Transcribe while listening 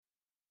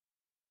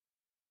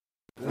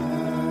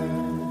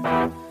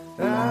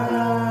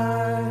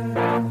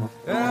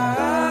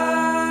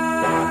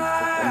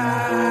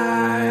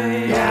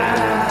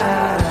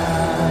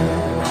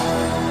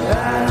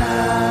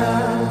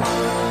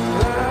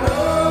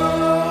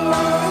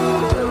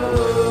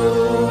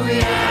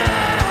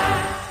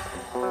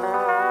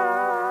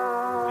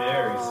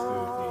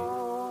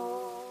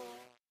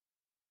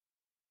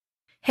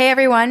Hey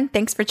everyone,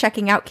 thanks for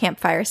checking out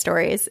Campfire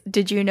Stories.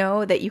 Did you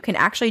know that you can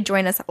actually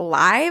join us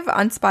live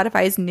on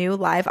Spotify's new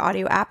live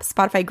audio app,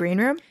 Spotify Green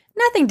Room?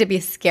 Nothing to be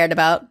scared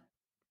about.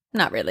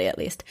 Not really, at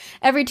least.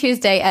 Every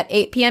Tuesday at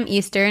 8 p.m.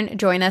 Eastern,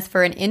 join us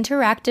for an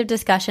interactive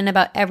discussion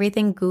about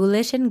everything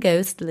ghoulish and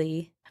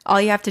ghostly.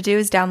 All you have to do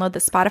is download the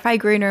Spotify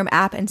Green Room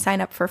app and sign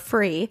up for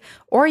free,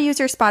 or use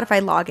your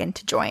Spotify login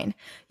to join.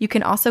 You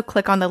can also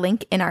click on the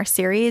link in our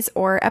series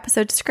or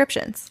episode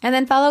descriptions. And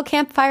then follow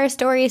Campfire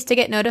Stories to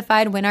get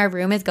notified when our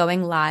room is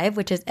going live,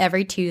 which is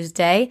every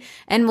Tuesday,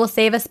 and we'll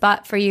save a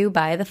spot for you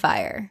by the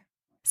fire.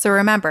 So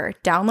remember,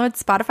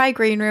 download Spotify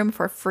Green Room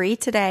for free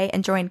today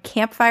and join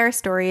Campfire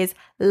Stories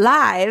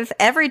live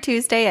every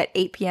Tuesday at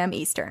 8 p.m.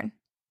 Eastern.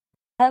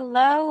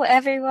 Hello,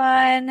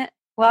 everyone.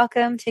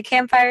 Welcome to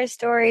Campfire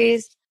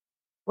Stories.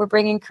 We're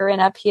bringing Corinne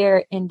up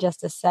here in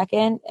just a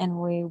second, and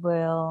we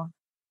will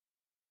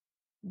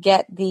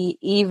get the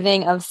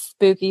evening of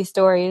spooky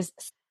stories.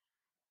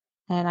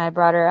 And I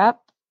brought her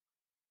up,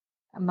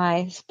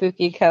 my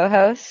spooky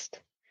co-host.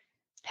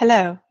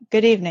 Hello.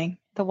 Good evening.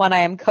 The one I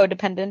am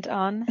codependent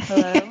on.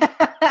 Hello.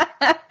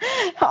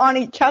 On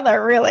each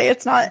other, really.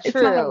 It's not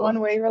True. a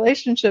one-way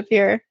relationship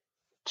here.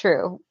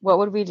 True. What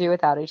would we do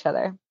without each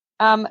other?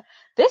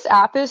 This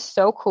app is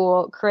so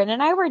cool. Corinne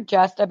and I were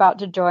just about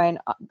to join.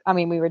 I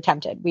mean, we were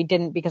tempted. We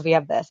didn't because we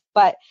have this.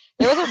 But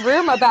there was a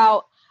room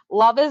about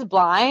Love is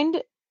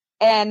Blind.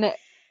 And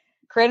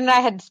Corinne and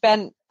I had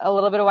spent a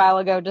little bit a while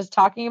ago just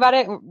talking about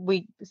it.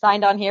 We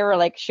signed on here. We're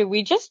like, should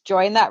we just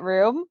join that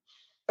room?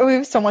 We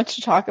have so much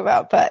to talk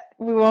about, but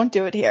we won't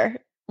do it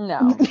here.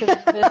 No,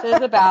 because this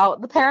is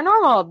about the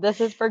paranormal. This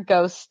is for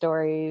ghost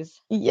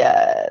stories.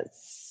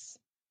 Yes.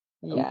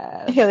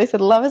 Yes. Haley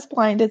said, Love is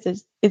Blind.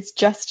 It's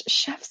just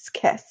chef's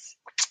kiss.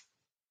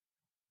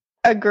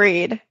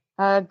 Agreed.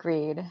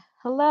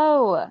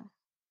 Hello.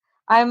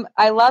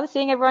 I love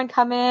seeing everyone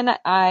come in.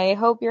 I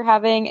hope you're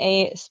having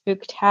a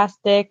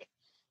spooktastic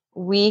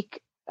week.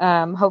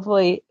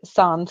 Hopefully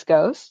sans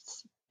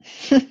ghosts.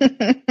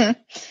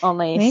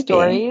 Only Maybe.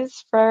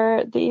 Stories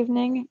for the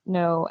evening.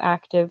 No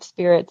active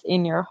spirits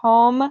in your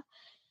home.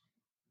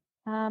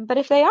 But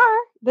if they are,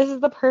 this is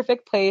the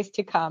perfect place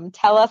to come.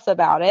 Tell us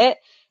about it.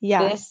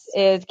 Yes. This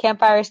is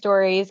Campfire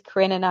Stories.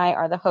 Corinne and I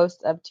are the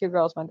hosts of Two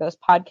Girls, One Ghost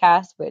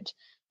podcast, which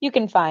you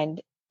can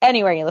find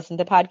anywhere you listen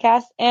to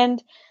podcasts. And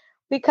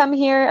we come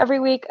here every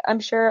week. I'm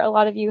sure a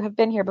lot of you have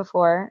been here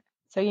before,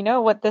 so you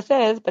know what this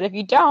is. But if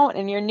you don't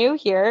and you're new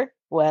here,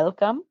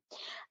 welcome.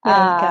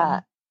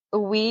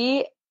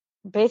 We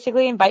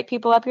basically invite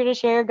people up here to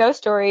share ghost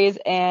stories,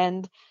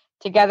 and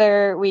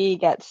together we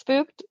get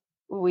spooked,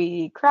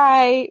 we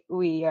cry,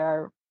 we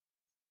are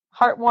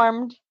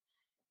heartwarmed.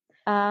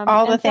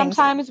 All the things.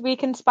 Sometimes we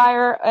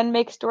conspire and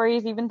make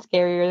stories even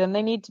scarier than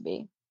they need to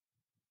be.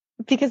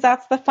 Because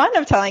that's the fun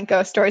of telling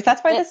ghost stories.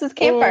 That's why this is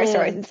Campfire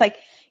Stories. It's like,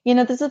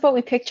 this is what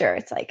we picture.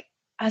 It's like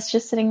us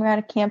just sitting around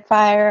a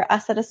campfire,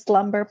 us at a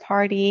slumber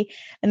party.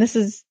 And this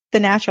is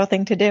the natural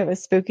thing to do,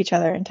 is spook each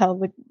other and tell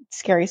the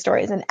scary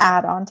stories and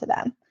add on to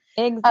them.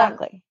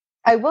 Exactly.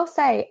 I will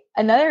say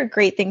another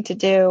great thing to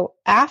do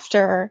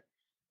after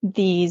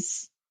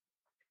these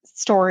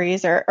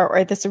stories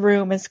or this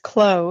room is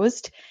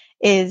closed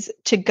is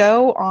to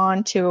go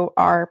on to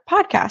our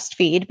podcast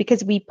feed,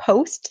 because we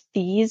post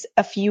these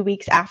a few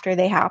weeks after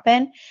they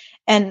happen.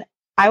 And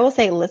I will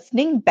say,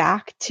 listening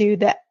back to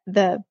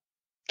the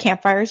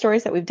campfire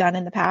stories that we've done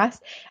in the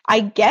past,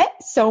 I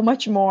get so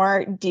much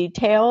more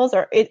details,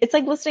 or it's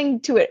like listening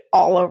to it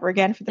all over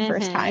again for the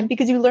first time,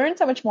 because you learn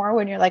so much more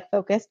when you're like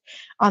focused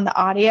on the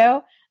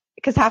audio,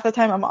 because half the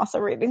time I'm also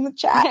reading the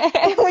chat,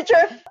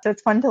 so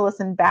it's fun to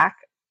listen back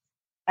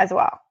as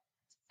well.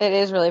 It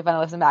is really fun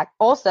to listen back.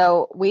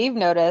 Also, we've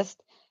noticed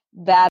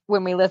that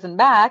when we listen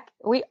back,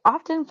 we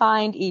often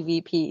find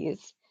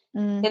EVPs.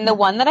 Mm-hmm. In the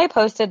one that I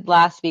posted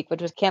last week,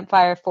 which was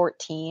Campfire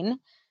 14,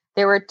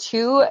 there were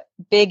two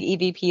big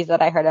EVPs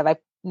that I heard of. I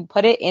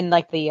put it in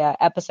like the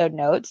episode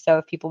notes, so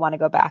if people want to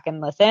go back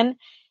and listen.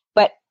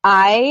 But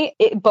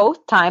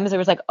both times there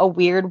was like a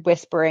weird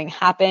whispering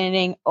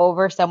happening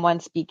over someone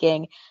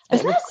speaking.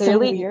 Isn't that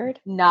clearly so weird?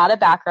 Not a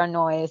background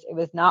noise. It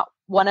was not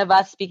one of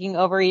us speaking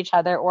over each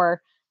other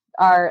or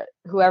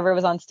whoever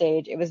was on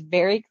stage. It was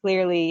very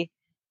clearly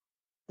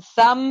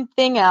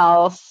something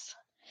else.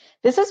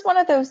 This is one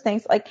of those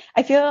things, like,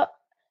 I feel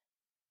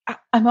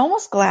I'm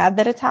almost glad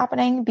that it's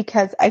happening,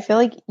 because I feel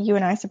like you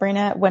and I,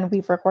 Sabrina, when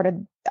we've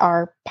recorded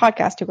our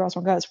podcast, Two Girls,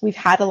 One Ghost, we've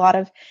had a lot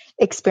of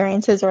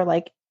experiences, or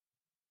like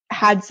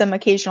had some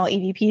occasional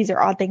EVPs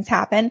or odd things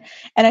happen.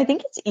 And I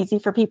think it's easy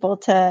for people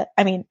to,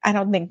 I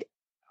don't think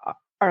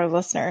our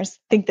listeners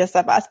think this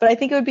of us, but I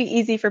think it would be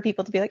easy for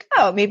people to be like,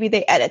 oh, maybe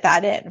they edit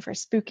that in for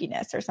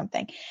spookiness or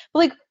something. But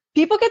like,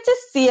 People get to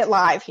see it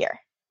live here.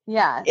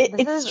 Yeah.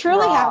 It's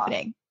truly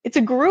happening. It's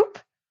a group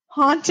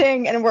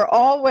haunting and we're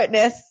all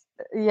witness.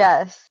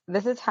 Yes.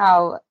 This is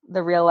how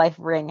the real life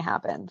ring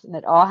happens. And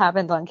it all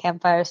happens on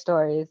Campfire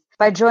Stories.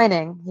 By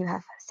joining, you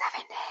have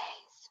 7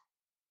 days.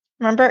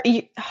 Remember,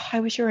 I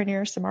wish you were in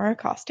your Samara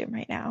costume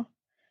right now.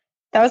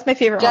 That was my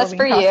favorite Just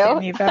Halloween for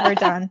costume you? you've ever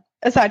done,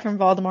 aside from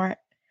Voldemort.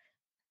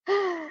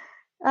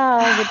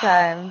 Oh, good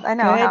times. I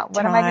know. Good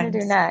What am I going to do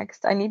times.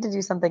 next? I need to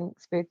do something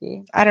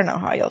spooky. I don't know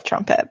how you'll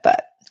trumpet,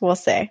 but we'll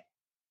see.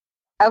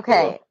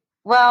 Okay.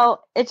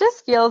 Well, it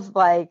just feels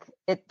like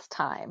it's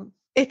time.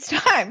 It's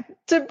time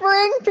to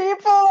bring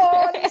people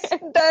on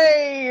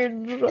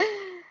stage.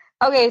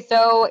 Okay,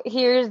 so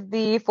here's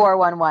the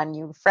 411,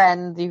 you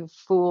friends, you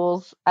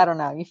fools, I don't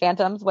know, you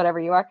phantoms, whatever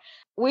you are.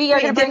 We are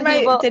going to bring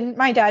people. Didn't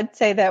my dad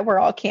say that we're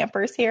all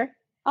campers here?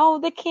 Oh,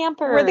 the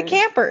campers. We're the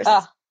campers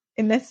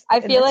in this. I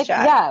feel like,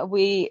 chat. yeah,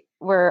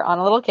 we're on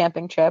a little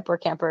camping trip. We're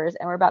campers,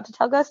 and we're about to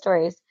tell ghost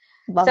stories.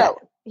 Love it.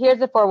 Here's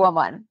the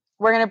 411.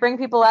 We're going to bring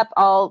people up.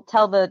 I'll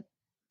tell the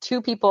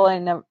 2 people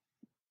in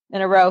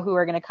a row who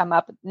are going to come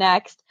up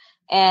next,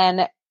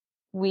 and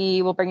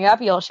we will bring you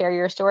up. You'll share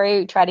your story.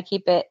 We try to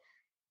keep it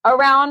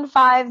around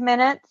 5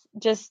 minutes,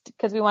 just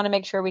because we want to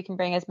make sure we can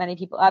bring as many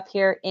people up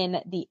here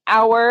in the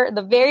hour,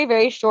 the very,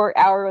 very short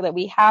hour that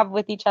we have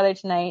with each other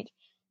tonight.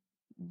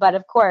 But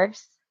of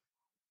course,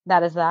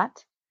 that is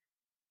that.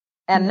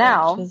 And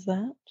now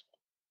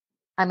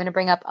I'm going to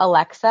bring up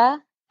Alexa.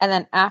 And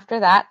then after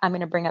that, I'm going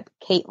to bring up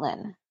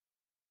Caitlin.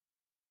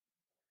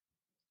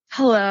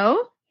 Hello.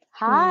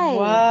 Hi.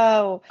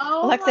 Whoa.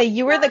 Alexa,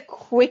 you were the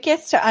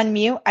quickest to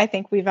unmute I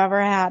think we've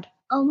ever had.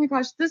 Oh my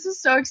gosh, this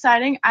is so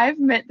exciting.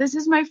 This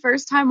is my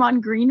first time on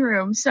Green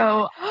Room,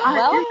 so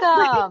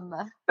welcome.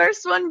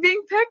 First one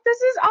being picked. This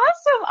is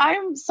awesome. I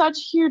am such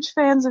huge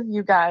fans of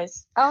you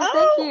guys.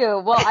 Oh, thank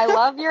you. Well, I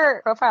love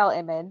your profile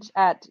image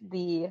at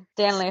the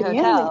Stanley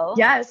Hotel.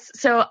 Yes.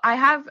 So I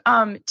have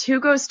 2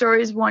 ghost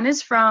stories. One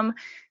is from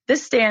the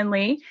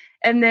Stanley,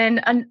 and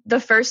then the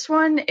first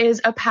one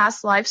is a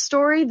past life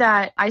story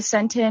that I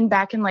sent in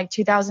back in like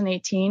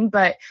 2018,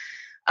 but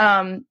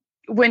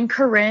when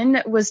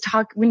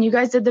when you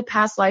guys did the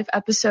past life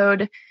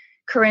episode,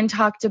 Corinne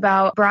talked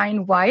about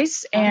Brian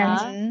Weiss,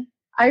 and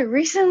I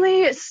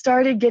recently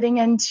started getting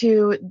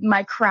into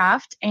my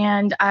craft,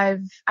 and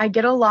I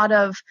get a lot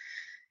of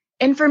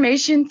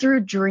information through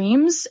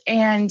dreams,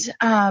 and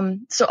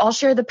so I'll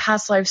share the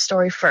past life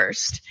story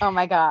first. Oh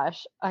my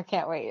gosh, I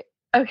can't wait.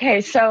 Okay,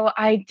 so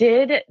I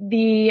did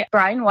the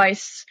Brian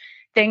Weiss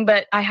thing,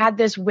 but I had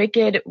this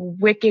wicked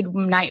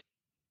night.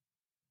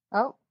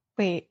 Oh,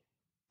 wait.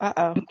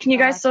 Uh-oh. Can you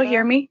guys still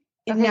hear me?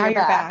 Okay, now you're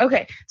back.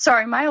 Okay.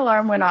 Sorry, my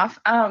alarm went off.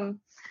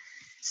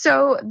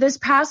 So this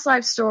past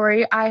life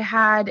story, I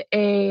had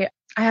a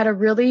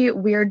really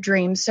weird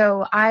dream.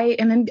 So I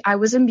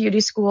was in beauty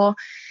school,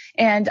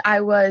 and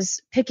I was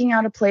picking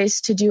out a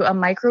place to do a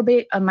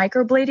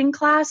microblading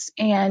class,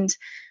 and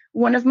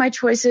one of my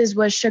choices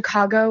was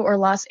Chicago or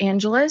Los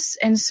Angeles.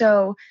 And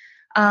so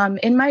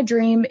in my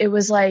dream, it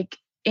was like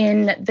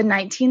in the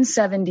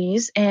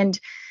 1970s, and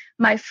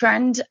my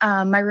friend,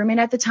 my roommate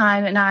at the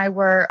time, and I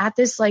were at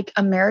this like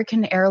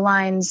American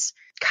Airlines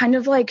kind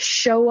of like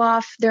show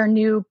off their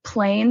new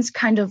planes,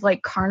 kind of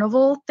like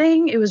carnival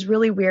thing. It was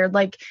really weird.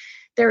 Like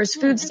there was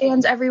food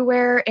stands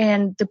everywhere,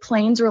 and the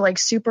planes were like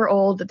super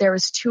old, but there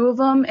was 2 of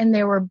them, and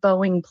they were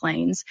Boeing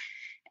planes.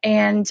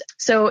 And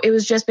so it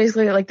was just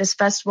basically like this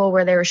festival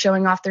where they were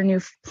showing off their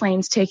new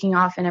planes taking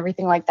off and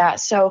everything like that.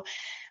 So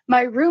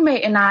my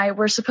roommate and I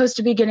were supposed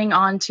to be getting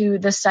onto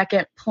the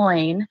second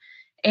plane,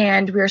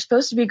 and we were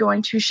supposed to be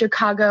going to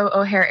Chicago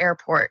O'Hare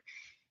Airport.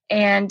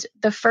 And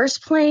the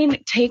first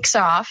plane takes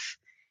off,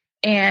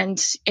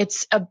 and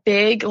it's a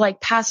big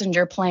like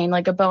passenger plane,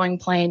 like a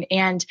Boeing plane.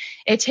 And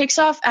it takes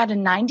off at a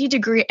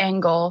 90-degree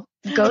angle,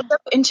 goes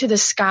up into the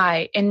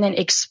sky, and then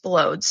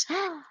explodes.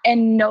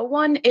 And no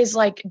one is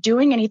like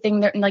doing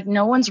anything. Like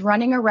no one's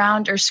running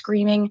around or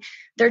screaming.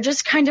 They're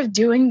just kind of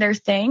doing their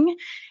thing.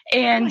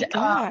 And oh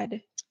my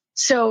God.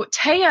 So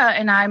Taya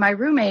and I, my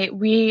roommate,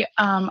 we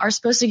are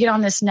supposed to get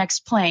on this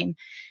next plane.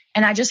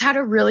 And I just had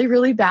a really,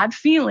 really bad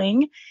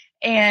feeling.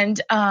 And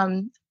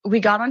we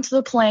got onto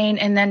the plane,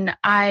 and then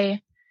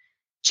I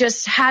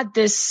just had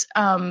this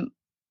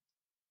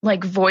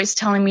like voice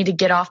telling me to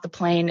get off the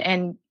plane.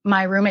 And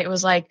my roommate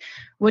was like,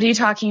 "What are you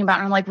talking about?"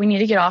 And I'm like, "We need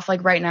to get off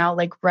like right now,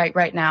 like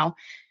right now."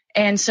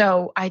 And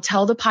so I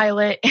tell the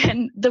pilot,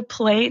 and the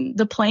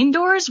plane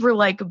doors were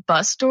like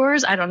bus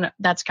doors. I don't know.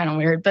 That's kind of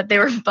weird, but they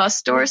were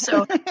bus doors.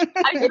 So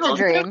it's a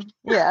dream.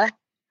 Yeah.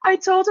 I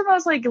told him, I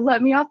was like,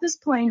 "Let me off this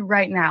plane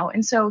right now."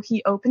 And so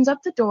he opens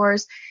up the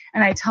doors,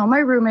 and I tell my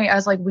roommate, I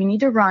was like, "We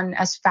need to run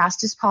as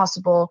fast as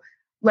possible,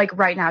 like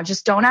right now.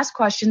 Just don't ask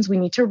questions. We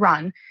need to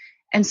run."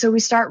 And so we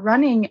start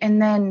running,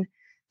 and then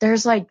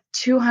there's like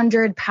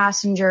 200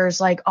 passengers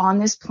like on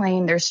this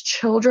plane. There's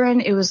children.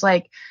 It was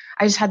like,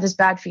 I just had this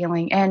bad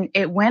feeling, and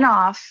it went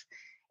off,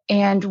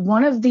 and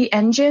one of the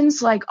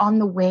engines like on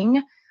the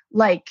wing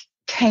like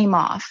came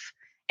off.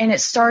 and it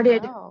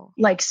started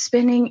like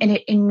spinning, and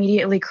it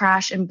immediately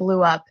crashed and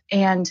blew up.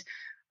 And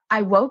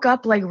I woke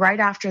up like right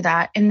after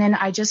that. And then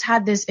I just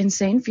had this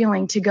insane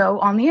feeling to go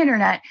on the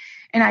internet,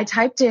 and I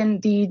typed in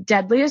the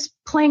deadliest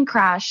plane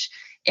crash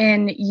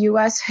in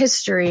US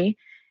history.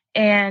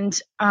 And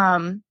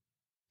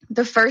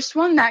the first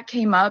one that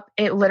came up,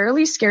 it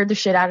literally scared the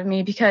shit out of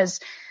me, because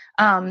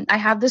I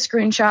have the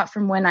screenshot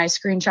from when I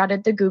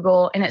screenshotted the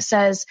Google, and it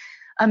says,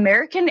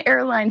 American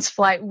Airlines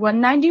Flight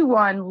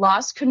 191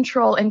 lost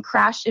control and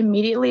crashed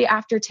immediately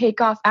after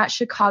takeoff at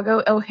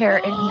Chicago O'Hare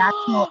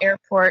International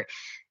Airport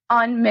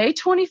on May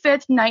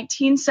 25th,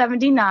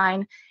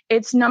 1979.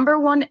 Its number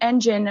one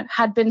engine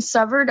had been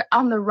severed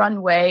on the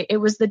runway. It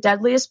was the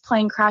deadliest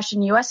plane crash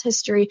in U.S.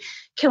 history,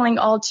 killing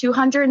all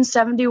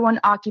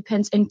 271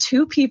 occupants and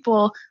 2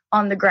 people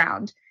on the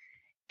ground.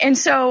 And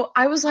so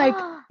I was like,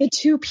 the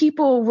 2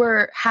 people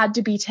had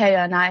to be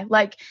Taya and I.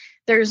 Like,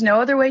 there's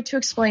no other way to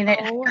explain it.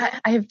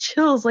 I have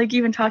chills, like,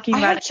 even talking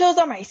about it. I have chills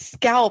on my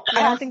scalp.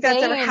 I don't think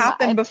that's ever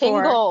happened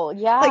before. Tingle.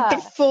 Yeah. Like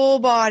the full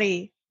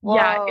body. Whoa.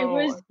 Yeah, it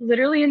was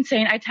literally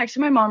insane. I texted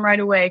my mom right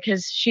away,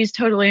 because she's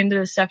totally into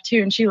this stuff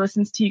too, and she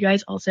listens to you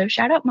guys also.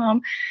 Shout out,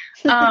 Mom.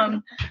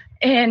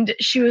 And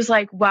she was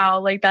like, wow,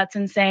 like, that's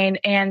insane.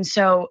 And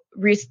so,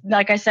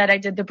 like I said, I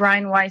did the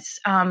Brian Weiss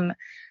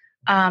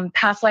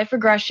past life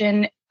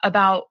regression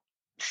about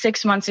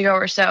 6 months ago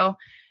or so.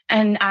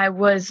 And I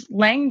was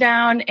laying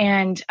down,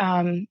 and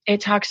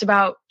it talks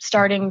about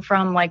starting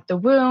from like the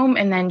womb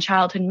and then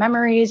childhood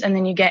memories, and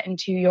then you get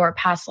into your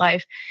past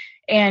life.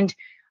 And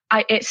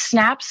it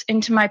snaps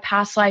into my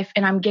past life,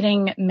 and I'm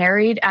getting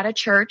married at a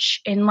church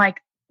in like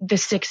the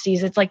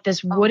 60s. It's like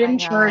this wooden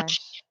church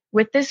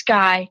with this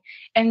guy,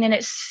 and then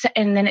it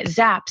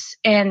zaps,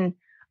 and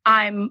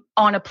I'm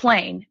on a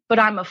plane, but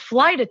I'm a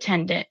flight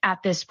attendant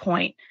at this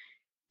point.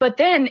 But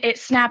then it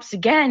snaps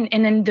again,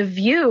 and then the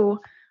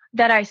view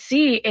that I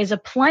see is a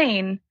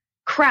plane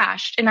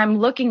crashed, and I'm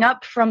looking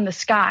up from the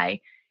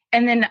sky.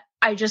 And then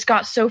I just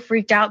got so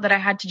freaked out that I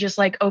had to just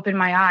like open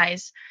my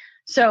eyes.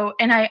 So,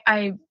 and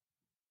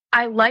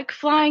I like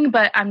flying,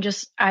 but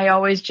I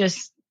always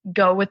just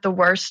go with the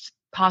worst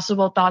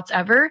possible thoughts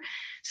ever.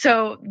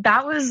 So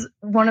that was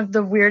one of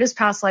the weirdest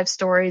past life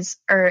stories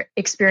or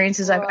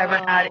experiences I've ever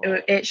had.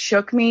 It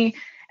shook me,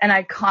 and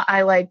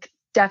I like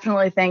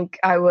definitely think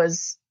I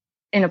was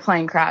in a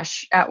plane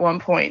crash at one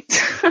point.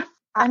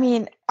 I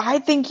mean, I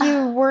think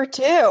you were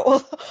too.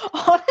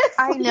 Honestly,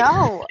 I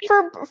know.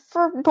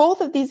 For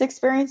both of these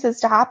experiences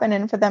to happen,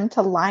 and for them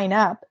to line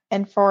up,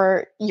 and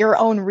for your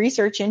own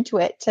research into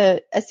it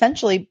to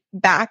essentially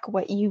back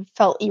what you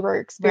felt you were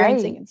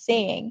experiencing and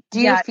seeing. Do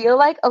you feel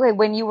like, okay,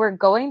 when you were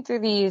going through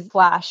these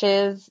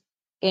flashes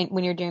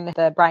when you're doing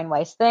the Brian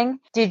Weiss thing,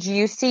 did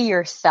you see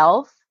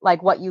yourself,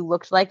 like what you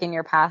looked like in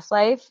your past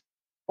life?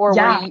 Or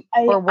I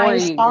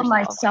saw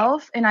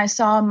myself, and I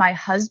saw my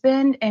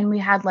husband, and we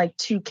had like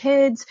 2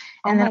 kids.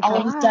 And then all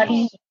of a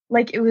sudden,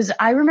 like,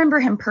 I remember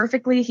him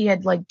perfectly. He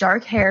had like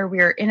dark hair. We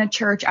were in a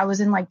church. I was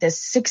in like this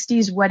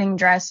 60s wedding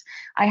dress.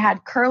 I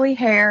had curly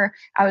hair.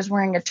 I was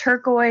wearing a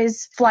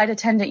turquoise flight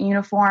attendant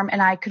uniform,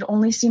 and I could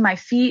only see my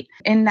feet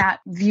in that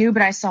view,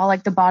 but I saw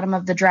like the bottom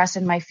of the dress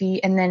and my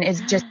feet. And then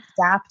it just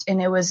zapped,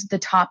 and it was the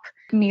top,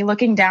 me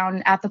looking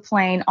down at the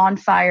plane on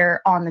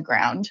fire on the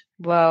ground.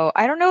 Whoa.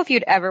 I don't know if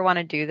you'd ever want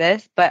to do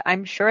this, but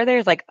I'm sure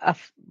there's like a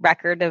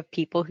record of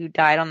people who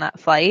died on that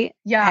flight.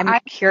 Yeah. I'm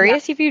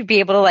curious if you'd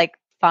be able to like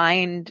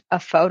find a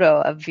photo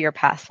of your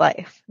past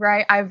life.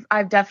 Right.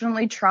 I've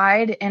definitely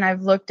tried, and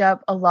I've looked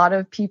up a lot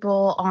of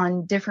people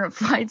on different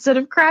flights that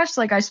have crashed.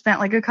 Like, I spent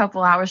like a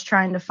couple hours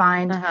trying to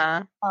find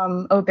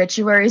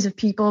obituaries of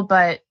people,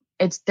 but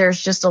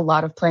there's just a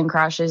lot of plane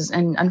crashes,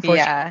 and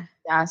unfortunately,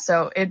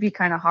 so it'd be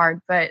kind of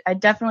hard, but I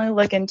definitely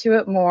look into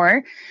it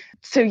more.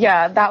 So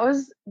yeah, that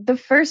was the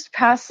first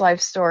past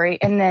life story.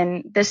 And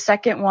then the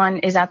second one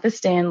is at the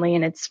Stanley,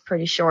 and it's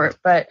pretty short,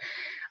 but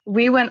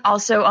we went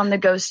also on the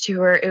ghost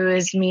tour. It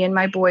was me and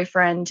my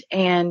boyfriend,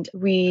 and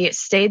we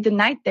stayed the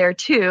night there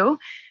too,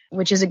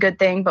 which is a good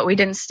thing, but we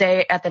didn't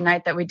stay at the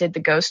night that we did the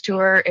ghost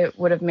tour. It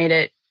would have made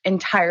it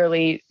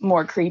entirely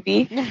more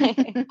creepy.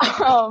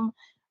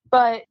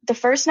 But the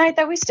first night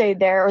that we stayed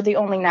there, or the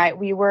only night,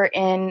 we were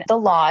in the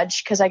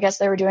lodge, because I guess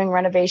they were doing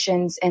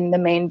renovations in the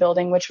main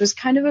building, which was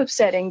kind of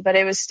upsetting, but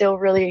it was still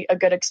really a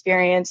good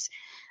experience.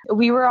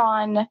 We were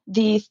on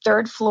the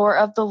 3rd floor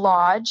of the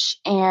lodge,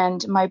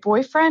 and my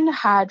boyfriend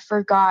had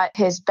forgot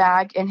his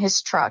bag in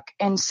his truck.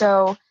 And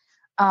so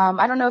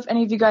I don't know if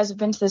any of you guys have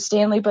been to the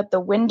Stanley, but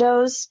the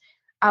windows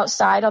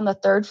outside on the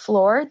 3rd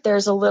floor,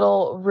 there's a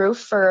little roof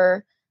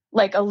for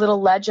like a little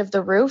ledge of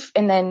the roof,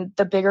 and then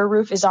the bigger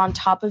roof is on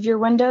top of your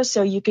window,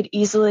 so you could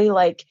easily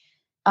like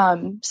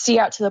see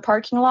out to the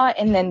parking lot,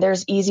 and then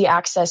there's easy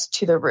access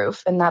to the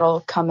roof, and that'll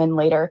come in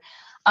later.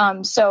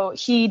 So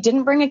he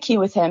didn't bring a key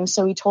with him,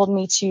 so he told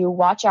me to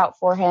watch out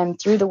for him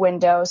through the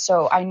window,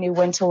 so I knew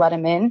when to let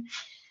him in.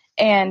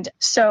 And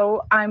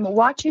so I'm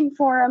watching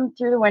for him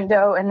through the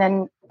window, and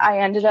then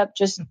I ended up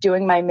just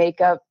doing my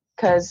makeup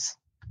because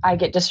I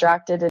get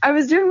distracted. I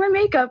was doing my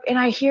makeup, and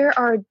I hear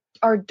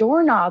our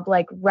doorknob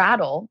like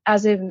rattle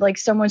as if like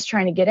someone's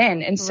trying to get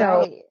in. And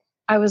so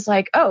I was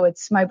like, oh,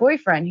 it's my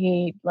boyfriend.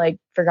 He like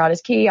forgot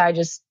his key. I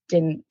just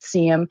didn't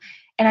see him.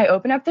 And I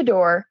opened up the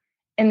door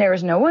and there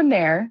was no one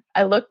there.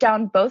 I looked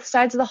down both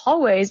sides of the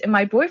hallways and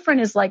my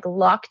boyfriend is like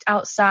locked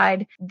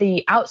outside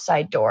the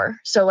outside door.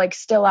 So like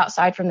still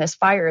outside from this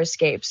fire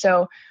escape.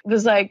 So it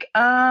was like,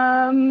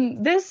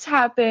 this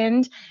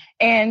happened.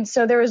 And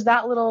so there was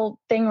that little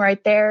thing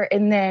right there.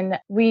 And then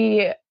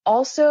we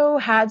also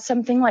had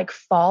something like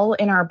fall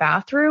in our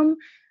bathroom,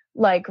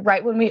 like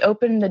right when we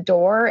opened the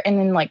door and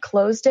then like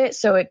closed it.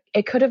 So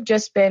it could have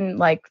just been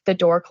like the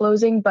door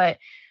closing, but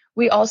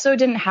we also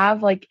didn't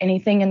have like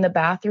anything in the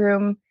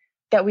bathroom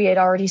that we had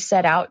already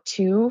set out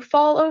to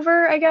fall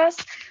over, I guess.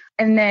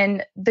 And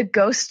then the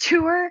ghost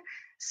tour,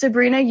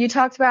 Sabrina, you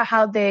talked about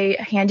how they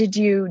handed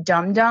you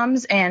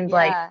dum-dums and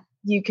like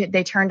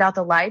they turned out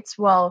the lights.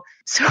 Well,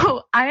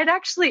 so I had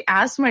actually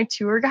asked my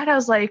tour guide, I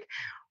was like,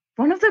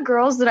 one of the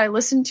girls that I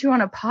listened to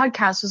on a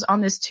podcast was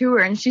on this tour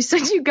and she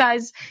said, you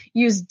guys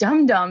use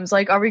dum-dums.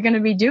 Like, are we going to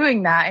be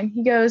doing that? And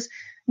he goes,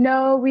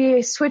 no,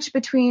 we switch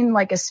between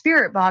like a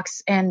spirit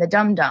box and the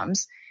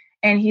dum-dums.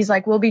 And he's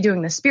like, we'll be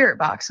doing the spirit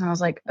box. And I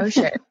was like, oh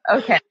shit.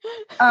 Okay.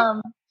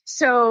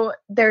 So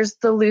there's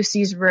the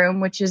Lucy's room,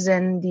 which is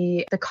in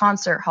the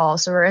concert hall.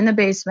 So we're in the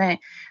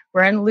basement,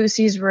 we're in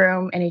Lucy's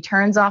room and he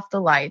turns off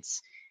the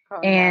lights.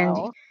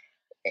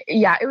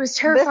 Yeah, it was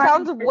terrifying. This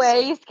sounds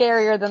way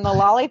scarier than the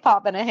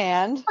lollipop in a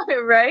hand.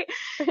 Right?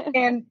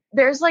 And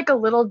there's like a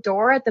little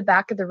door at the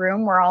back of the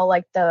room where all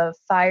like the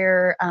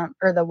fire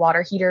or the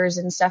water heaters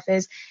and stuff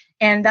is.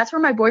 And that's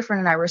where my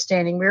boyfriend and I were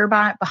standing. We were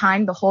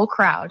behind the whole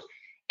crowd.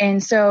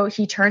 And so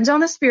he turns on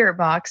the spirit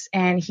box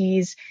and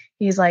he's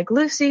like,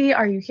 Lucy,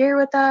 are you here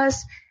with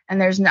us? And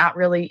there's not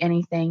really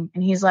anything.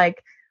 And he's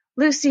like,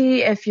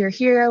 Lucy, if you're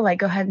here, like,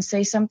 go ahead and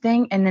say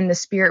something. And then the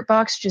spirit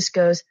box just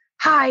goes,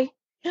 hi.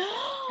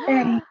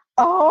 And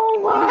oh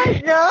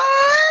my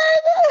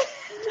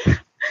God.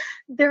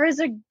 There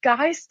is a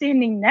guy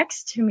standing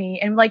next to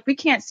me and like, we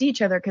can't see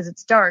each other because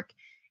it's dark.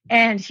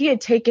 And he had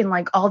taken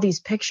like all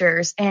these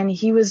pictures and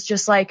he was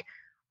just like,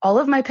 all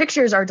of my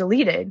pictures are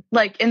deleted.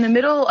 Like in the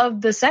middle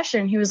of the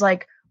session, he was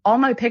like, all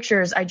my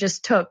pictures I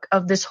just took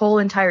of this whole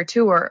entire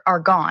tour are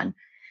gone.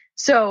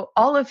 So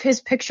all of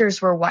his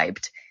pictures were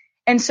wiped.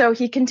 And so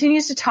he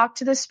continues to talk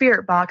to the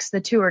spirit box,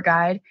 the tour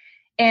guide,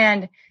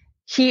 and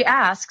he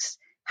asks,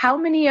 how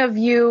many of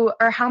you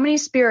or how many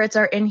spirits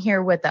are in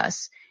here with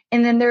us?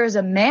 And then there is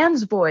a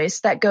man's voice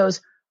that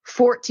goes,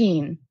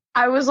 14.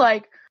 I was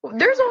like,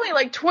 there's only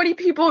like 20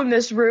 people in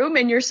this room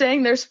and you're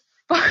saying there's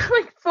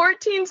like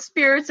 14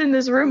 spirits in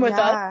this room with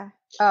us.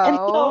 Oh. And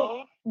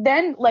so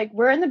then like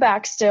we're in the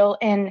back still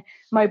and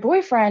my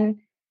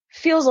boyfriend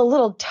feels a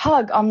little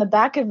tug on the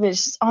back of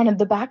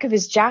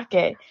his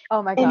jacket.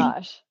 Oh my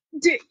gosh.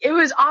 Dude, it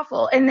was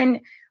awful. And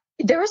then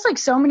there was like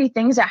so many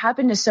things that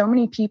happened to so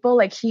many people.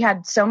 Like he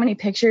had so many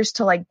pictures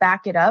to like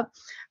back it up.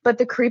 But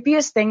the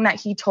creepiest thing that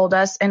he told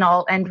us, and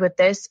I'll end with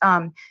this,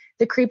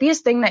 the creepiest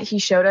thing that he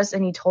showed us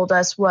and he told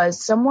us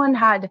was someone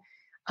had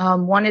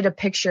wanted a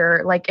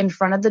picture like in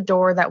front of the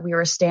door that we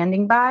were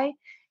standing by.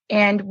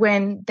 And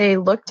when they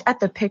looked at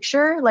the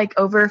picture, like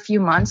over a few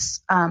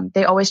months,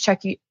 they always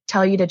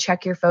tell you to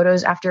check your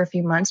photos after a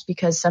few months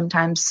because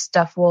sometimes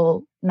stuff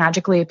will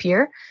magically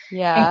appear.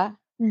 Yeah.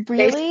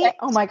 Really?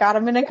 Oh my God.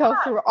 I'm going to go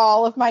through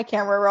all of my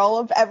camera roll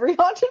of every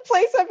haunted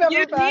place I've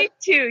ever been.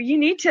 You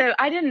need to.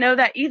 I didn't know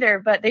that either,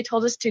 but they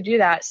told us to do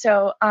that.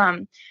 So,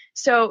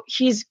 so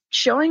he's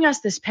showing us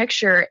this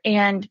picture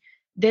and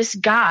this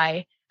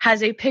guy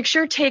has a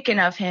picture taken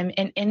of him.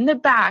 And in the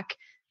back,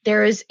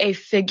 there is a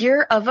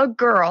figure of a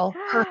girl.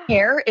 Her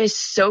hair is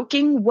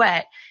soaking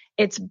wet.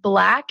 It's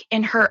black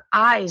and her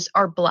eyes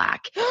are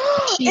black.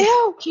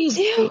 She's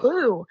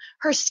blue.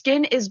 Her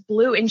skin is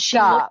blue and she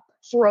looks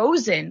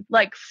frozen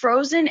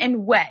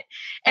and wet.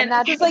 And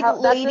that's like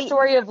that's the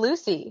story of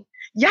Lucy.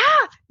 Yeah,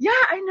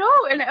 I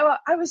know. And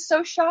I was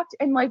so shocked.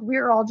 And like, we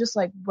were all just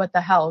like, what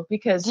the hell?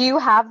 Because do you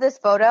have this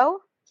photo?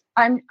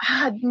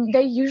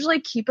 They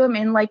usually keep them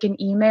in like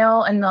an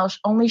email and they'll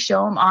only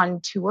show them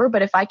on tour.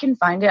 But if I can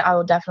find it, I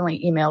will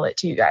definitely email it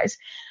to you guys.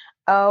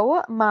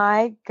 Oh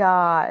my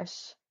gosh.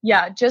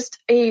 Yeah. Just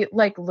a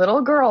like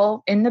little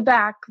girl in the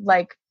back,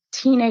 like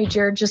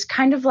teenager, just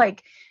kind of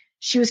like,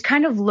 she was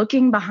kind of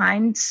looking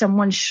behind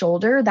someone's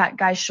shoulder, that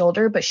guy's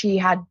shoulder, but she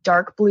had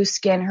dark blue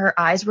skin. Her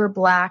eyes were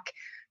black.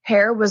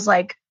 Hair was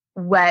like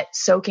wet,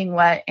 soaking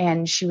wet.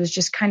 And she was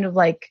just kind of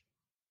like,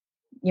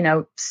 you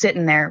know,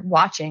 sitting there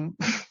watching.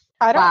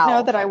 I don't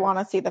know that I want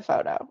to see the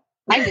photo.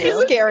 I do.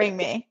 It's scaring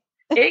me.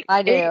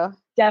 I do. It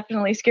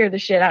definitely scared the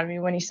shit out of me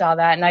when he saw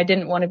that. And I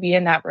didn't want to be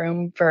in that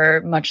room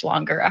for much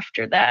longer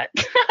after that.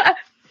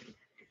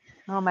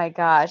 Oh my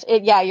gosh.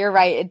 Yeah, you're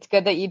right. It's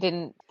good that you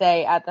didn't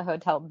stay at the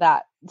hotel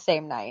that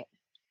same night.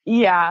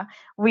 Yeah,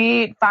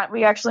 we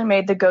actually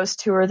made the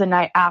ghost tour the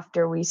night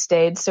after we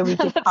stayed, so we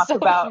could talk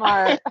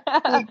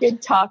we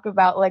could talk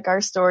about like our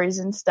stories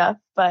and stuff.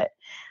 But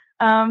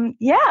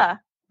yeah.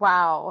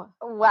 Wow.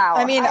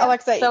 I mean,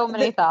 Alexa, so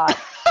many thoughts.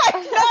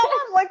 I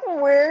know. I'm like,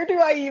 where do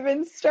I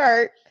even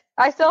start?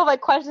 I still have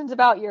like questions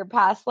about your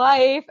past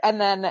life and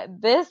then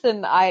this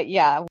and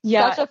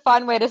such a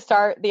fun way to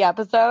start the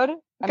episode.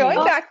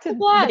 Going back to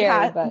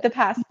the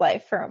past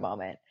life for a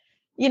moment.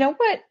 You know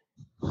what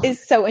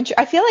is so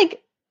interesting? I feel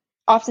like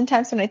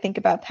oftentimes when I think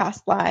about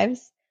past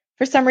lives,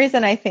 for some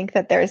reason I think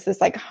that there's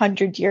this like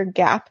 100-year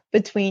gap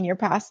between your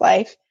past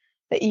life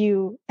that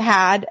you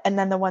had and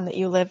then the one that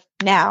you live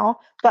now.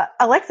 But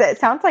Alexa, it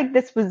sounds like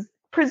this was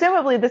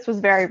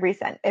very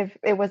recent. If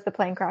it was the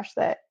plane crash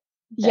that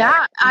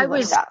I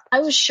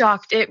was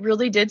shocked. It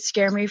really did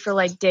scare me for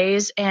like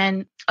days.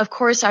 And of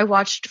course I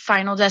watched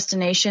Final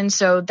Destination,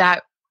 so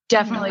that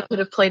definitely could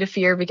have played a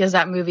fear because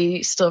that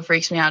movie still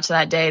freaks me out to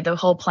that day. The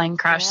whole plane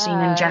crash scene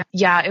in general.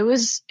 Yeah, it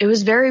was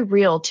very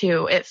real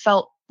too. It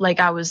felt like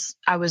I was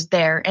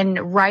there.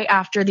 And right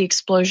after the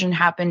explosion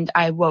happened,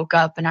 I woke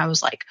up and I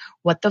was like,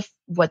 what the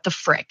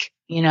frick?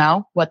 You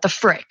know, what the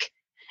frick?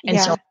 And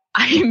so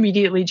I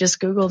immediately just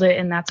Googled it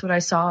and that's what I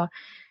saw.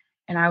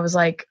 And I was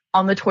like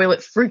on the toilet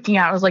freaking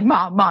out. I was like,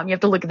 Mom, you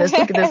have to look at this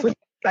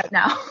right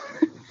now.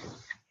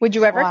 Would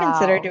you ever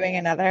consider doing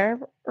another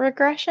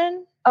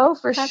regression? Oh,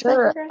 for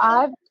sure.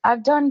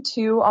 I've done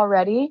 2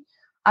 already.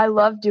 I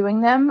love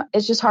doing them.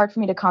 It's just hard for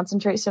me to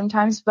concentrate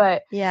sometimes,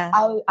 but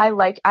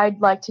I'd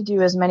like to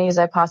do as many as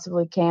I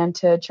possibly can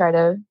to try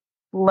to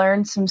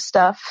learn some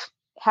stuff.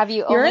 Have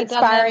you only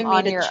done them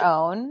on your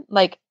own?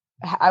 Like,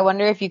 I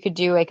wonder if you could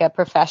do like a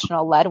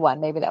professional led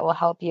one, maybe that will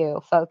help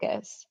you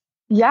focus.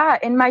 Yeah,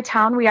 in my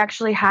town, we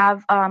actually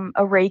have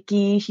a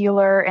Reiki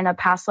healer and a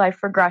past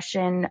life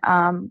regression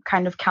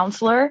kind of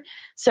counselor.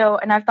 So,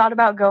 and I've thought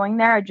about going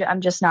there. I'm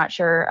just not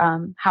sure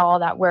how all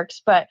that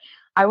works. But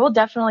I will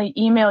definitely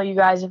email you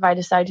guys if I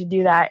decide to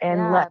do that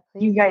and let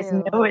you guys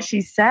know what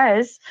she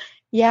says.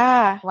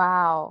 Yeah.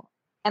 Wow.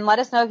 And let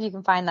us know if you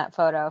can find that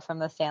photo from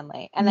the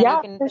Stanley. And then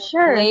you can for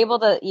sure label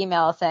the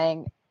email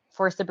saying,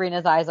 for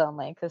Sabrina's eyes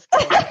only, because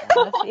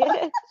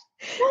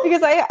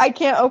I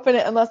can't open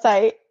it unless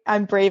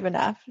I'm brave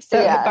enough. So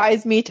it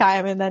buys me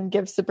time and then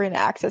gives Sabrina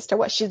access to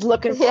what she's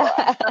looking for.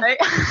 Yeah. Right?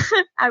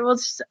 I will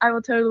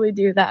totally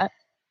do that.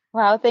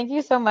 Wow. Thank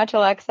you so much,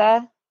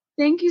 Alexa.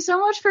 Thank you so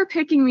much for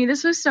picking me.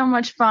 This was so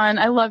much fun.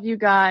 I love you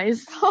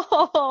guys.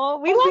 Oh,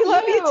 we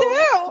love you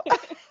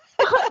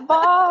too.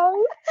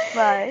 Bye.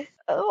 Bye.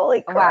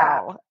 Holy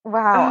crap.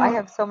 Wow. I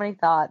have so many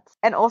thoughts.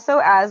 And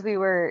also, as we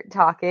were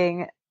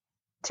talking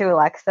to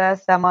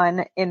Alexa,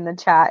 someone in the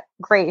chat,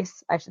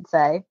 Grace, I should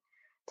say,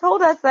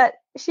 told us that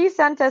she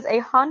sent us a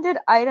haunted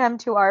item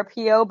to our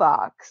P.O.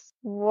 box.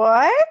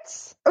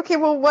 What? Okay,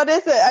 well, what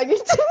is it? I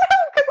need to know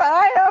because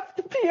I have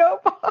the P.O.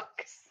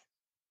 box.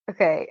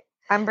 Okay,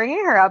 I'm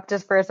bringing her up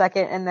just for a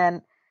second, and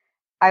then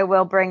I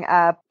will bring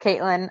up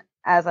Caitlin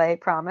as I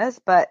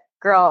promised. But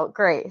girl,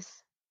 Grace,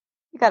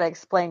 you gotta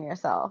explain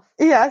yourself.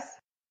 Yes.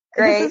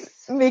 Grace.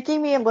 This is making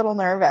me a little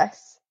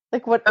nervous.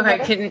 Like what? Okay,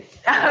 okay.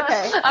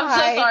 I'm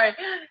so sorry.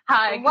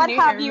 Hi. What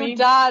have you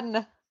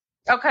done?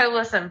 Okay,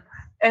 listen.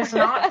 It's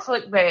not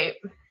clickbait.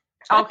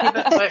 I'll keep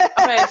it quick.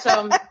 Okay,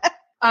 so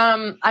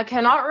I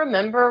cannot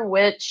remember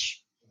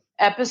which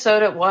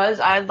episode it was.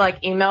 I had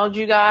like emailed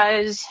you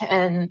guys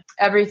and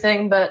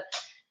everything, but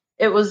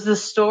it was the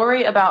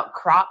story about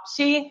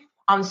Cropsey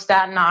on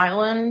Staten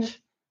Island.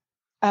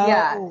 Oh,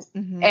 yeah.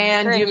 Mm-hmm.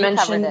 And you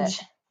mentioned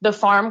the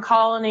farm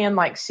colony and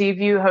like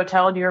Seaview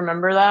Hotel. Do you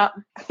remember that?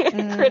 Crit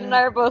and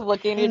I are both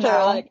looking at each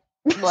other like,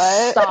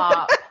 what?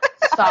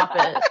 Stop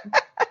it.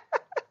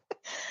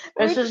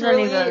 This isn't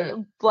really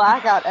even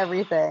black out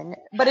everything.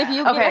 But if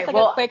you give us like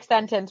a quick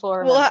sentence, we'll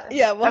remember.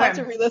 We'll have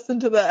to re-listen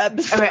to the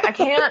episode. Okay, I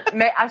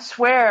can't. I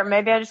swear,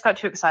 maybe I just got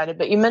too excited.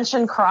 But you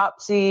mentioned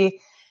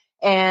Cropsey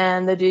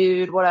and the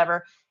dude,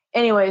 whatever.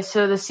 Anyway,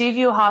 so the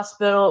Seaview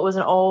Hospital, it was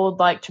an old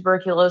like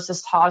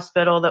tuberculosis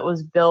hospital that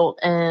was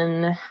built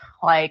in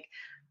like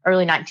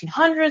early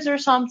 1900s or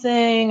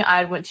something.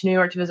 I went to New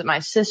York to visit my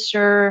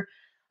sister.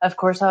 Of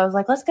course, I was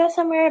like, let's go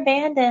somewhere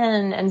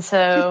abandoned. And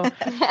so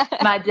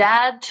my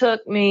dad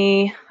took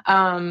me,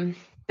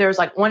 there was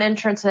like one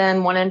entrance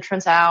in, one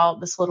entrance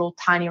out, this little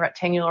tiny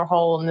rectangular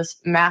hole in this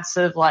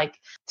massive, like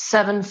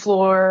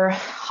 7-floor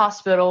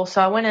hospital.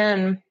 So I went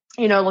in,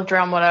 looked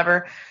around,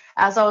 whatever.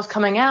 As I was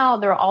coming out,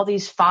 there were all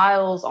these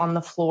files on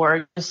the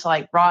floor, just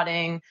like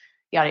rotting,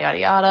 yada, yada,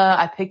 yada.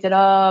 I picked it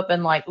up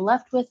and like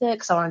left with it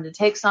because I wanted to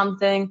take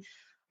something.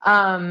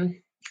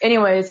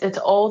 Anyways, it's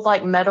old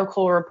like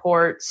medical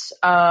reports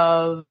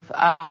of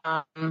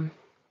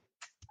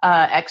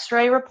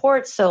x-ray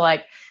reports. So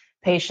like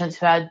patients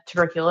who had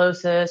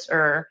tuberculosis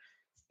or,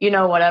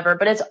 whatever.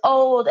 But it's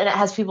old and it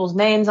has people's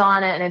names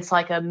on it. And it's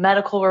like a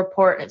medical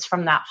report. And it's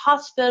from that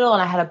hospital.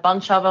 And I had a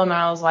bunch of them. And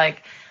I was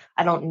like,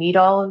 I don't need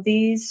all of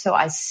these. So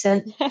I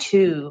sent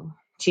 2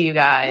 to you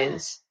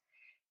guys.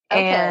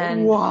 Okay.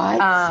 And what?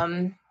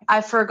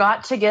 I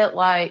forgot to get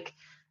like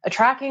a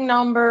tracking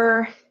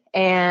number.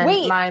 And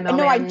wait, my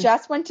no, I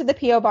just went to the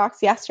P.O.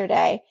 box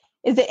yesterday.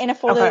 Is it in a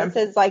folder that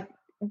says like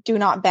do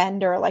not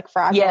bend or like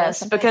fragile?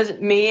 Yes, because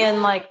me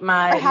and like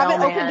my I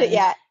haven't opened it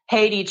yet.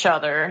 Hate each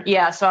other.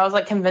 Yeah, so I was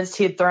like convinced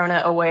he had thrown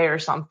it away or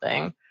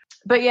something.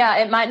 But yeah,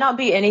 it might not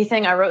be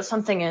anything. I wrote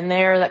something in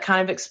there that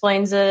kind of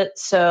explains it.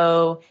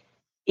 So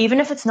even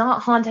if it's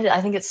not haunted,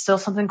 I think it's still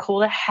something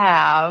cool to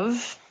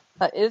have.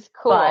 That is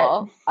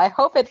cool. I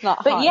hope it's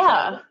not haunted.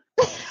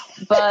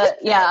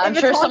 Yeah, I'm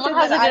sure someone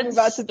has a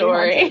good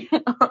story.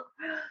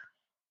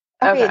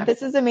 Okay,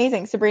 this is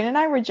amazing. Sabrina and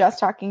I were just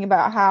talking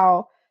about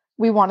how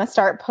we want to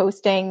start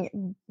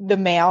posting the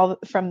mail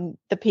from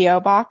the P.O.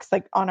 box,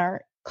 like on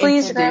our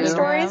Instagram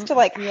stories to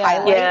like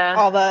highlight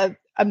all the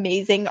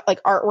amazing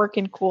like artwork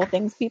and cool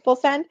things people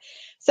send.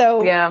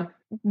 So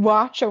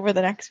watch over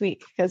the next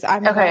week because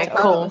I'm going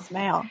to open this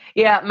mail.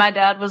 Yeah, my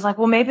dad was like,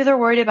 well, maybe they're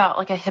worried about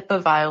like a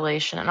HIPAA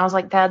violation. And I was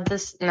like, Dad,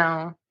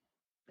 no.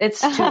 It's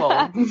too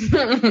old.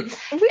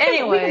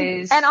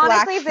 Anyways. And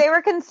honestly, if they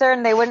were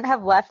concerned, they wouldn't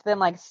have left them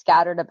like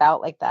scattered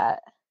about like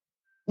that.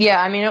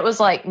 Yeah, I mean, it was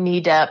like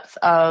knee depth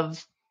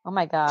of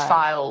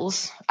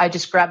files. I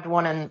just grabbed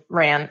one and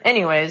ran.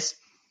 Anyways.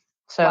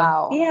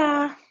 So,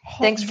 yeah.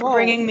 Thanks for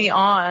bringing me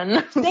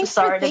on.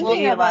 Sorry to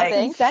be like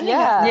and sending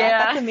us.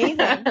 That's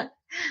amazing.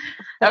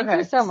 Thank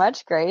you so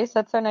much, Grace.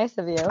 That's so nice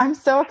of you. I'm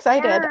so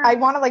excited. Yeah. I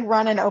want to like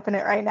run and open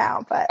it right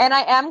now, and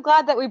I am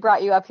glad that we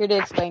brought you up here to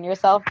explain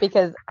yourself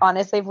because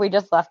honestly, if we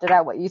just left it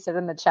at what you said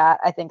in the chat,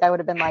 I think I would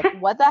have been like,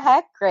 "What the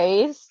heck,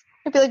 Grace?"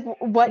 I'd be like,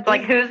 "What?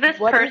 Like, who's this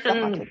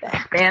person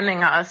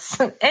spamming us?"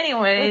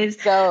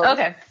 Anyways,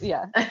 okay,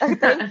 yeah.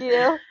 Thank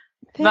you.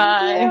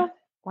 Bye. You.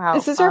 Wow,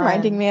 this is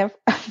reminding me of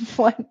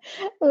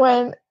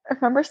when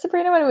remember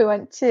Sabrina when we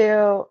went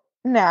to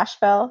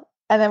Nashville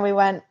and then we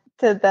went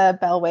to the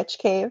Bell Witch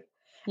Cave.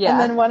 Yeah.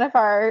 And then one of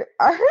our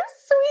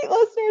sweet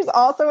listeners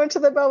also went to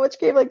the Bell Witch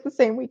Cave like the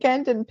same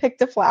weekend and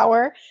picked a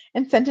flower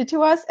and sent it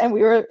to us. And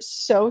we were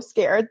so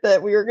scared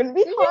that we were going to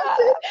be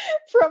haunted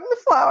from the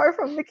flower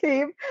from the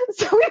cave.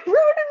 So we wrote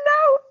a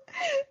note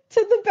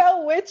to the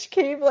Bell Witch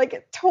Cave,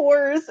 like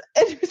tours,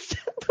 and we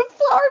sent the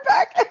flower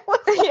back.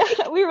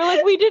 And we were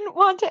like, we didn't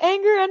want to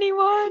anger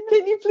anyone.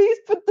 Can you please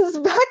put this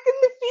back in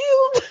the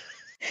field?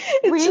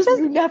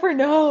 You never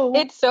know.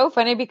 It's so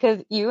funny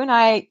because you and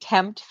I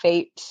tempt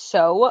fate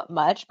so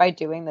much by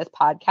doing this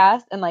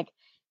podcast. And like,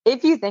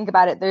 if you think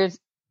about it, this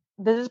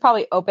is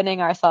probably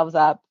opening ourselves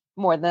up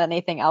more than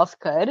anything else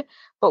could.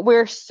 But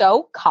we're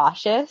so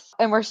cautious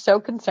and we're so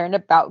concerned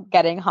about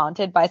getting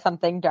haunted by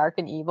something dark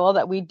and evil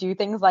that we do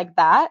things like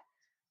that.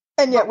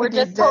 And yet we're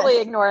just totally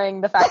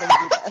ignoring the fact that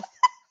we do this.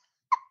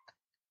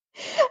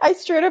 I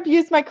straight up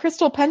use my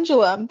crystal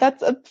pendulum.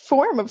 That's a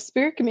form of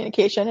spirit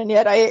communication. And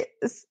yet I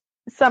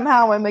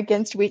somehow am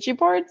against Ouija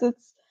boards.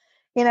 It's,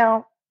 we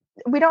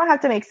don't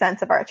have to make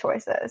sense of our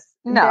choices.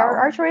 No. They're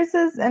our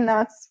choices, and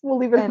we'll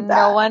leave it at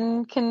that. No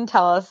one can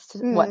tell us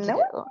what to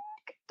do.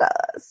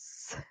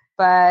 Does.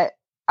 But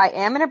I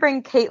am going to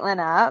bring Caitlin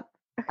up.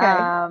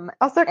 Okay.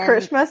 Also,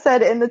 Krishma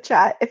said in the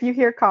chat, if you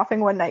hear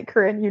coughing one night,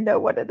 Corinne, you know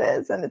what it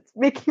is, and it's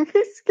making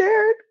me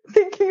scared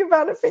thinking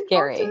about it being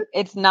scary. Haunted.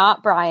 It's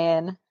not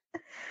Brian.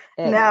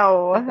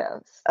 No.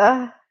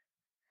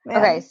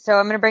 Okay, so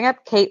I'm going to bring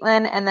up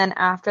Caitlin, and then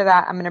after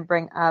that, I'm going to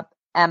bring up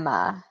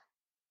Emma.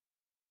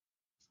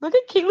 Look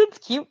at Caitlin's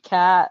cute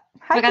cat.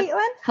 Hi,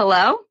 Caitlin.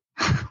 Hello?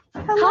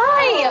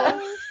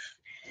 Hello.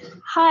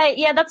 Hi.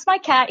 Yeah, that's my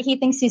cat. He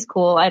thinks he's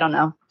cool. I don't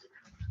know.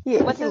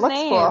 What's his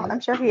name? Cool. I'm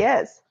sure he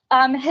is.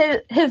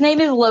 His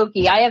name is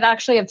Loki. I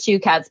actually have two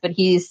cats, but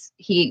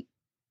he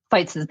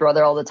fights his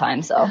brother all the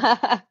time. So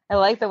I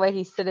like the way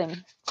he's sitting.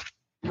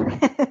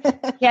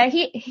 Yeah,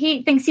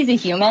 he thinks he's a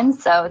human,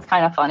 so it's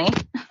kind of funny.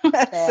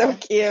 That's so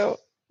cute.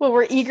 Well,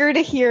 we're eager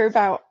to hear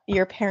about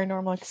your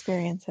paranormal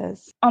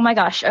experiences. Oh my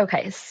gosh.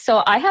 Okay.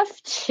 So I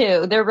have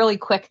two. They're really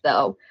quick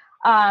though.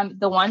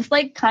 The one's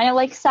like kind of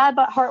like sad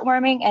but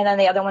heartwarming, and then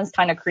the other one's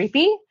kind of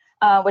creepy.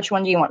 Which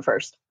one do you want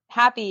first?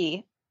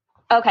 Happy.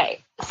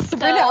 Okay.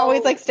 Sabrina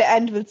always likes to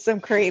end with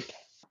some creep.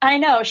 I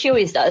know, she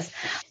always does.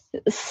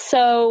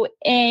 So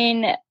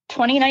in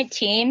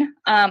 2019,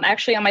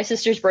 actually on my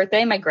sister's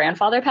birthday, my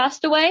grandfather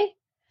passed away.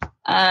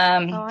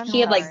 He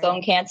had like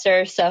bone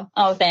cancer. So,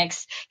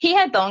 thanks. He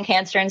had bone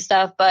cancer and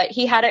stuff, but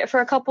he had it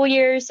for a couple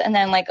years, and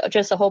then like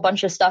just a whole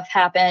bunch of stuff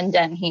happened,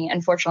 and he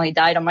unfortunately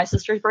died on my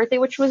sister's birthday,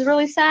 which was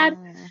really sad.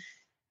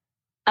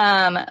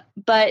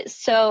 But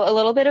so a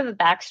little bit of a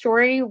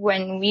backstory: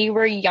 when we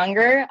were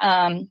younger,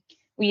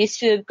 we used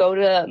to go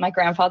to my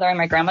grandfather and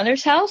my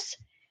grandmother's house,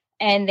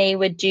 and they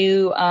would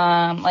do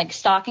like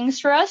stockings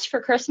for us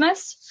for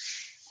Christmas.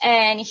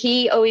 And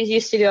he always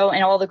used to go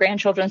in all the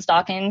grandchildren's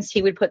stockings.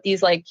 He would put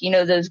these like,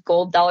 those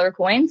gold dollar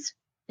coins.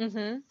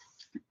 Mm-hmm.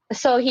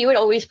 So he would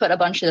always put a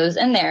bunch of those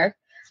in there.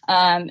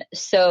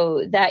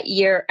 So that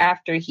year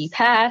after he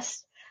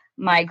passed,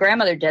 my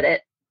grandmother did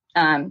it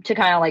to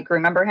kind of like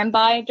remember him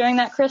by during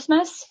that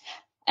Christmas.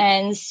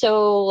 And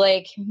so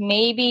like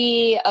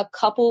maybe a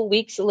couple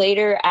weeks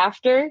later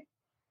after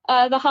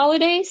the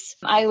holidays,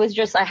 I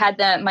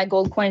had my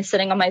gold coins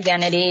sitting on my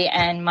vanity,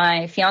 and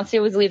my fiance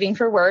was leaving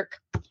for work.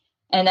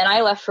 And then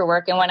I left for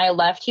work, and when I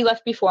left, he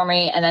left before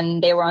me, and then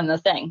they were on the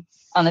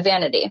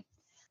vanity.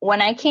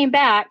 When I came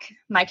back,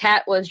 my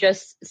cat was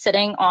just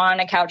sitting on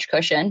a couch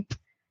cushion,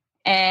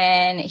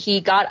 and he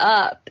got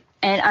up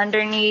and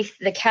underneath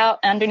the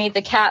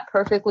cat,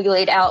 perfectly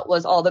laid out,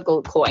 was all the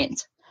gold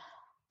coins.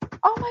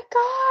 Oh my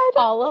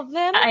God. All of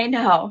them? I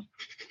know.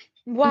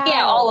 Wow.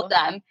 Yeah, all of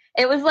them.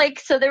 It was like,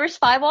 so there was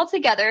 5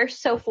 altogether.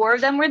 So 4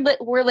 of them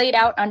were laid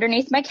out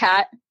underneath my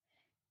cat.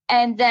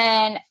 And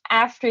then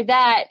after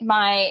that,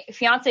 my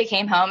fiance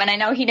came home, and I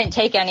know he didn't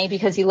take any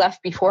because he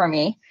left before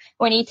me.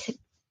 When he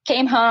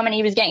came home and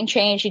he was getting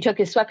changed, he took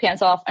his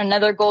sweatpants off.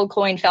 Another gold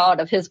coin fell out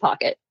of his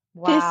pocket.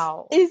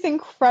 Wow. This is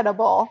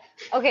incredible.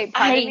 Okay,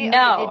 I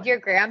know. Okay, did your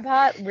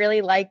grandpa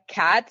really like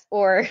cats,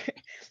 or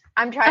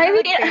I'm trying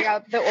to figure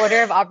out the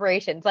order of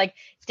operations. Like,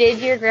 did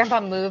your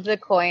grandpa move the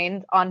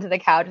coins onto the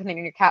couch and then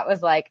your cat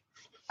was like,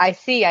 I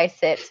see, I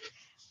sit?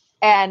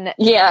 And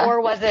or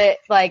was it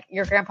like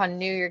your grandpa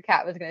knew your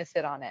cat was going to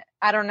sit on it?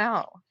 I don't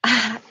know.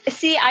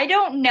 See, I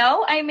don't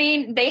know. I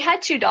mean, they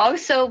had 2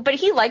 dogs, but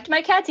he liked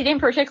my cats. He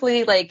didn't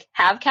particularly like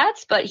have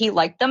cats, but he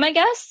liked them, I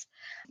guess.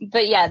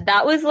 But yeah,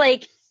 that was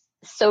like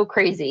so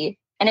crazy.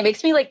 And it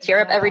makes me like tear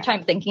up every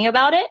time thinking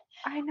about it.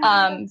 I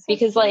know.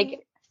 Because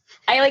like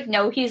I like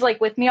know he's like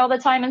with me all the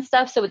time and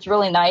stuff, so it's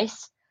really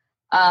nice.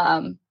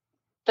 But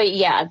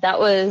yeah,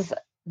 that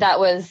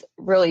was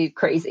really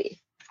crazy.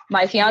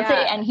 My fiance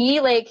and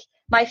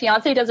my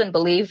fiance doesn't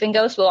believe in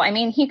ghosts. Well, I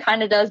mean, he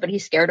kind of does, but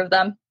he's scared of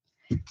them.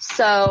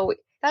 So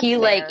That's he fair.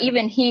 like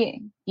even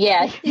he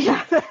yeah We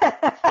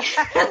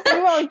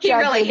won't he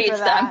judge really him hates for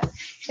them.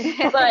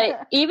 that.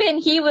 But even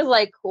he was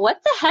like,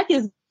 what the heck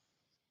is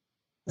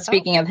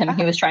speaking of him,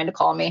 he was trying to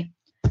call me.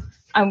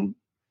 I'm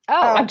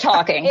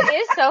talking. It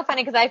is so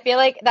funny because I feel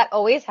like that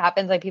always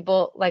happens. Like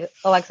people, like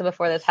Alexa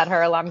before this had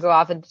her alarm go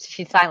off and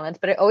she's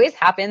silenced, but it always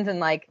happens in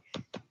like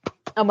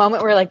a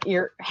moment where like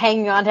you're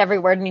hanging on to every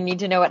word and you need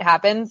to know what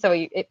happens. So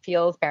it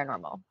feels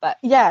paranormal, but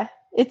Yeah,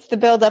 it's the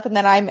build up, and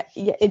then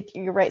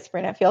you're right,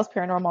 Sabrina. It feels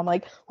paranormal. I'm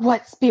like,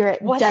 what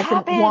spirit doesn't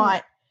happened?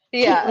 want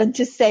Yeah. Caitlin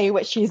to say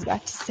what she's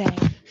about to say?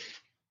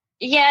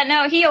 Yeah,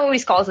 no, he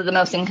always calls at the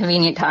most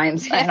inconvenient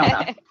times. I don't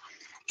know.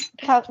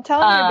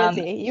 Tell him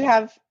you're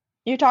busy.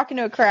 You're talking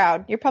to a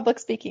crowd. You're public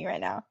speaking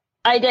right now.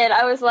 I did.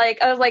 I was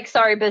like,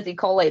 sorry, busy,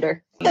 call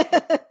later.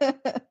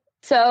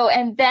 So,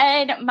 and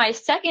then my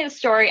second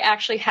story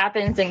actually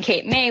happens in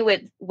Cape May,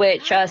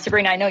 which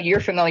Sabrina, I know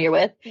you're familiar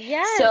with.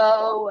 Yes.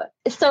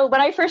 So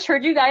when I first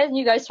heard you guys and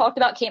you guys talked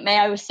about Cape May,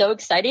 I was so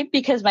excited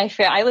because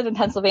I live in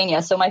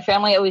Pennsylvania, so my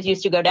family always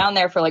used to go down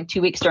there for like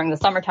 2 weeks during the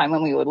summertime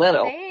when we were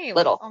little.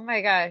 Oh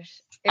my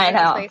gosh. I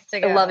know.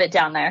 I love it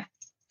down there.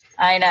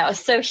 I know.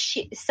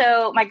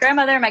 So my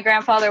grandmother and my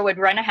grandfather would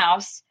rent a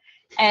house,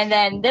 and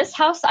then this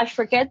house, I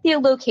forget the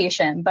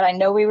location, but I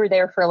know we were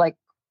there for like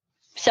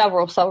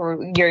several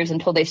years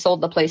until they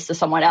sold the place to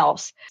someone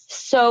else.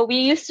 So we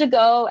used to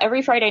go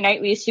every Friday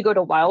night. We used to go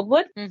to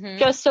Wildwood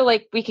just so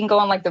like we can go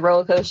on like the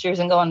roller coasters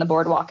and go on the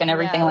boardwalk and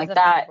everything like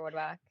that.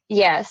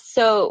 Yes.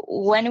 So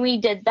when we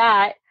did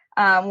that,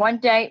 one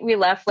day we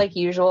left like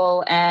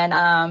usual,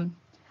 and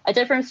a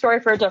different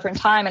story for a different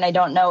time. And I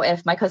don't know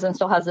if my cousin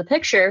still has the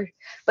picture,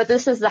 but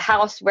this is the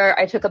house where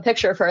I took a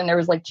picture of her and there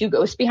was like 2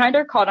 ghosts behind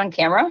her caught on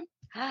camera.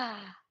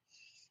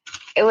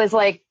 It was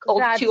like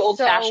 2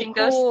 old-fashioned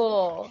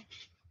ghosts.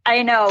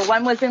 I know.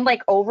 One was in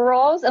like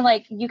overalls and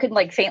like you could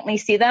like faintly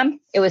see them.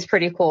 It was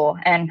pretty cool.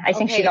 And I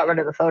think she got rid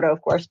of the photo,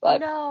 of course,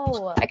 but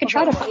I could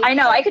try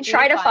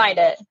to find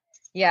it.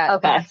 Yeah.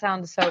 Okay. That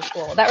sounds so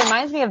cool. That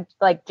reminds me of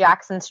like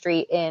Jackson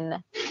Street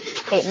in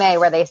Cape May,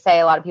 where they say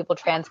a lot of people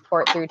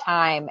transport through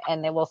time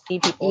and they will see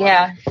people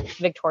in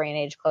Victorian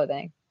age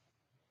clothing.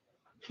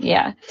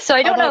 Yeah. So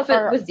I don't know if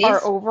it was these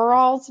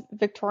overalls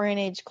Victorian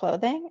age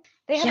clothing.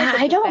 Yeah,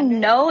 I don't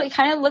know. It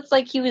kind of looked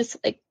like he was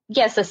like,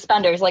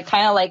 suspenders, like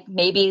kind of like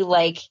maybe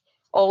like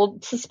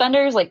old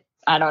suspenders, like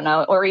I don't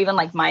know, or even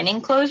like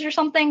mining clothes or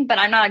something, but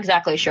I'm not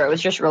exactly sure. It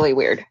was just really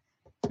weird.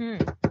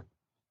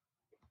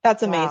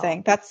 That's amazing.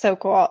 Wow. That's so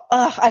cool.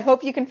 Ugh, I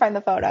hope you can find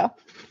the photo.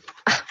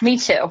 Me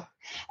too.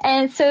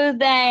 And so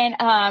then,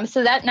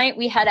 so that night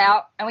we head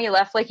out and we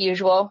left like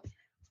usual.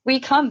 We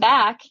come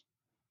back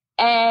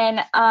and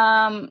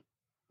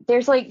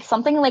there's like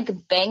something like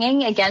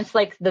banging against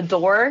like the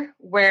door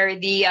where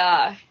the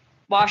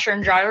washer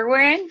and dryer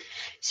were in.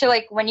 So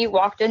like when you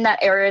walked in that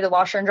area, the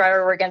washer and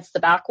dryer were against the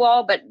back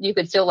wall, but you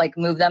could still like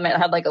move them. It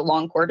had like a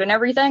long cord and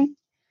everything.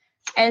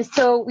 And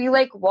so we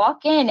like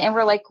walk in and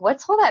we're like,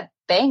 what's all that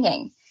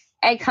banging?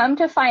 And come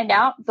to find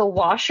out the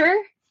washer,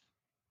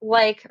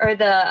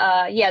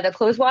 the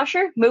clothes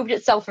washer moved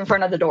itself in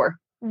front of the door.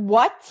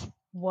 What?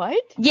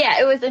 Yeah,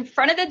 it was in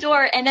front of the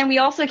door. And then we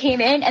also came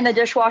in and the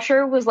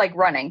dishwasher was like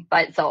running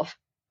by itself.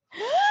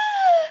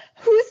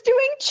 Who's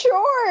doing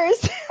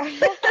chores?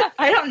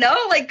 I don't know,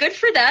 like good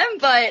for them,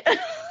 but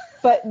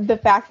the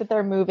fact that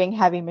they're moving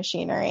heavy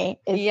machinery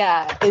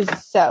is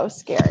so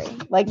scary.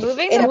 Like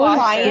moving in the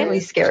washer is really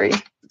scary.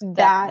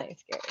 Definitely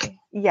scary.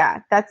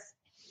 Yeah,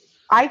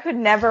 I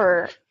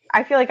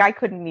feel like I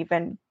couldn't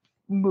even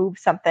move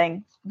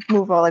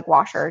a like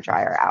washer or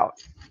dryer out.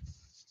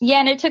 Yeah,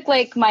 and it took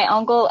like my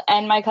uncle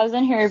and my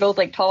cousin, who are both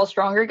like tall,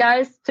 stronger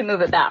guys, to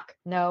move it back.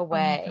 No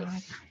way.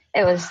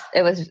 It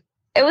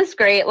was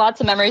great. Lots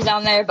of memories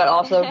down there, but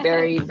also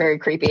very, very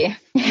creepy.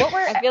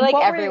 I feel like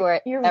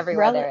everywhere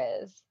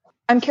there is.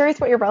 I'm curious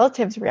what your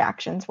relatives'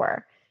 reactions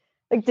were.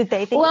 Like, did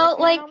they think it was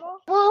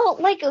paranormal?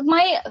 Like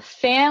my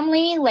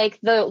family, like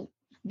the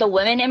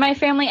women in my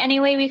family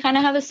anyway, we kind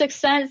of have a sixth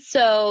sense.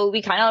 So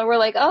we kind of were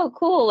like, oh,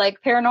 cool,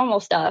 like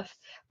paranormal stuff.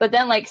 But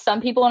then like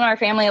some people in our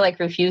family like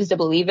refuse to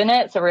believe in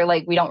it. So we're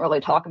like, we don't really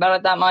talk about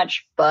it that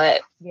much.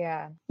 But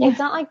yeah. It's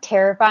not like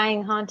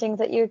terrifying hauntings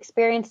that you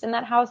experienced in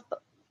that house,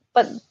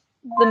 but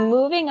the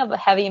moving of a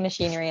heavy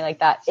machinery like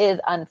that is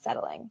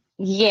unsettling.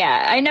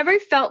 Yeah, I never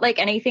felt like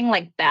anything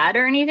like bad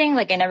or anything.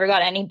 Like I never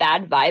got any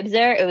bad vibes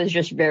there. It was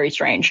just very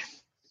strange.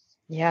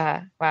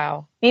 Yeah.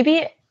 Wow.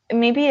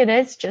 Maybe it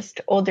is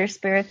just older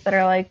spirits that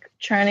are like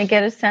trying to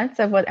get a sense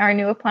of what our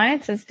new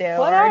appliances do.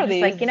 What or are just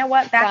these? like, you know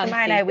what? Back in Fancy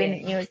mine, I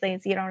wouldn't use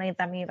these. You don't need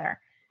them either.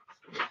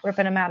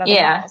 Ripping them out of the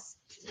walls.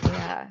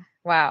 Yeah.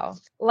 Wow.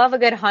 Love a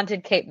good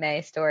haunted Cape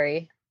May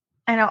story.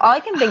 I know. All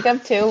I can think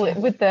of too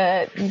with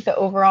the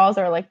overalls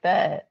or like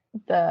the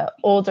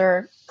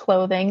older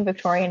clothing,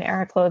 Victorian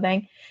era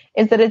clothing,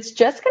 is that it's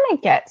just going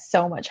to get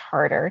so much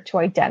harder to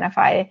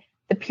identify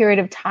the period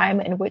of time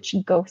in which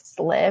ghosts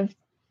lived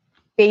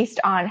based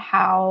on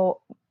how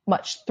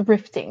much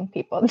thrifting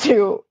people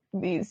do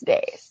these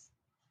days.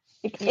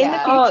 In the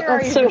future,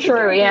 that's so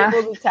true. Yeah.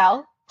 Able to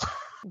tell?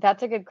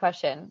 That's a good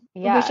question.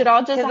 Yeah, we should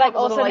all just have like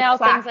also little, now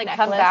plaque things like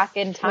come back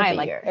in time,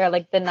 like or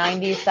like the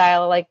 '90s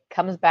style like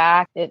comes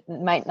back. It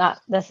might not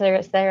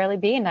necessarily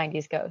be a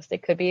 '90s ghost.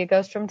 It could be a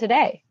ghost from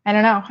today. I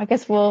don't know. I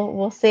guess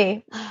we'll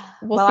see.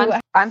 We'll see.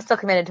 I'm still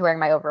committed to wearing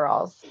my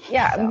overalls.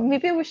 Yeah, so.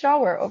 Maybe we should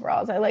all wear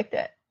overalls. I liked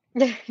it.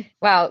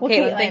 Wow,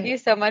 Caitlin, thank you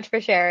so much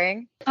for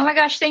sharing. Oh my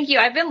gosh, thank you.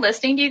 I've been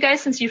listening to you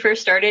guys since you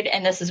first started,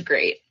 and this is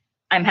great.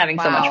 I'm having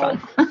so much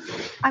fun.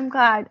 I'm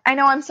glad. I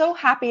know. I'm so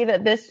happy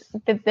that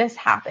this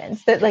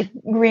happens. That like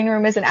Green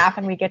Room is an app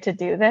and we get to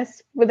do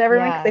this with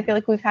everyone. Because I feel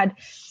like we've had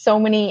so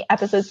many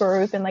episodes where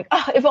we've been like,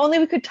 oh, if only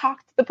we could talk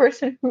to the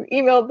person who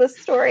emailed this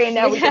story, and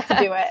now we get to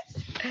do it.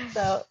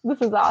 So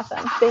this is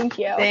awesome. Thank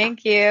you.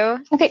 Thank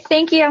you. Okay,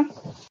 thank you.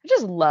 I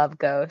just love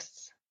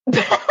ghosts.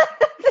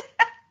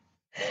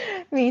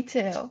 Me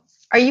too.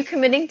 Are you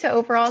committing to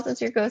overalls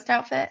as your ghost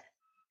outfit?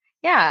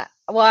 Yeah.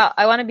 Well,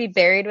 I want to be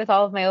buried with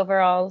all of my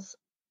overalls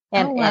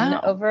and in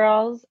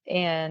overalls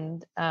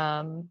and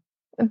a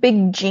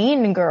big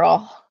jean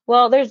girl.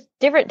 Well, there's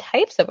different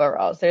types of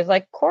overalls. There's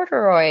like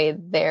corduroy.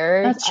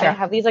 I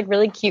have these like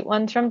really cute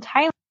ones from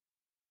Thailand.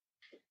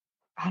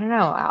 I don't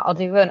know. I'll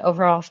do an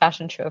overall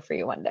fashion show for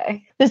you one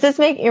day. Does this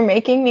you're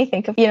making me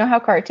think of, you know how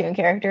cartoon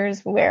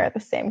characters wear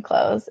the same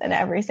clothes in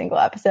every single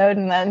episode,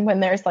 and then when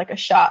there's like a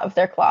shot of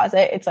their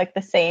closet, it's like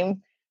the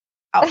same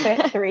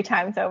outfit 3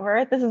 times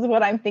over? This is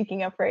what I'm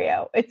thinking of for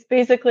you. It's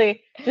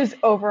basically just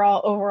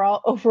overall. Oh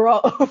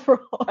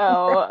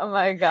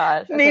my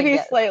gosh. Okay, maybe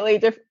slightly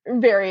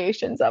different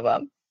variations of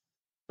them.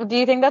 Do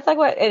you think that's like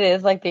what it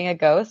is like being a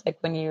ghost? Like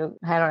when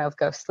I don't know if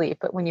ghosts sleep,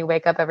 but when you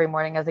wake up every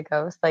morning as a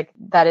ghost, like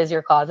that is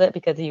your closet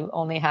because you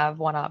only have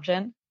one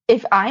option?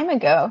 If I'm a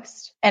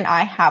ghost and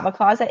I have a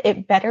closet,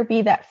 it better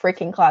be that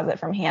freaking closet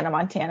from Hannah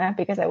Montana,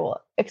 because I will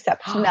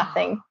accept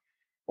nothing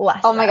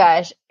less. Oh my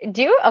gosh.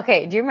 Do you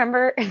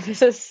remember,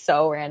 this is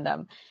so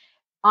random,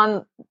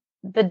 on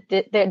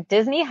the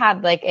Disney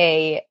had like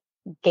a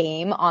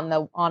game on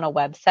a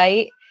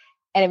website,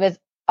 and it was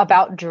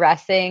about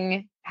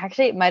dressing.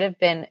 Actually, it might have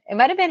been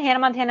Hannah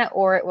Montana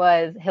or it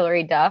was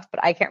Hilary Duff,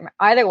 but I can't remember.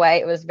 Either way,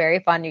 it was very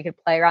fun. You could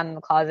play around in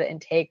the closet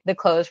and take the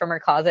clothes from her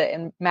closet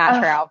and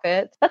match her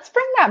outfits. Let's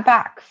bring that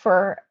back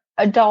for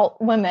adult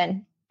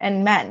women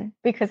and men,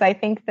 because I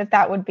think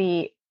that would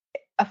be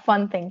a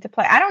fun thing to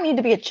play. I don't need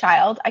to be a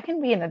child. I can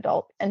be an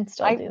adult and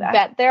still do that. I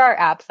bet there are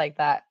apps like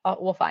that.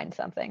 We'll find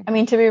something. I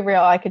mean, to be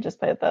real, I could just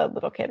play the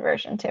little kid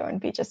version too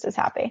and be just as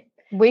happy.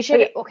 We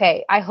should.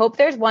 Okay, I hope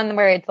there's one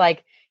where it's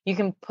like, you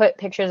can put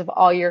pictures of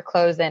all your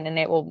clothes in and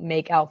it will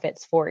make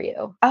outfits for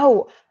you.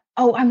 Oh,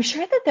 I'm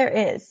sure that there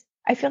is.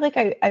 I feel like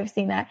I've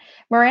seen that.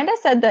 Miranda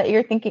said that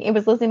you're thinking it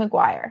was Lizzie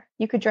McGuire.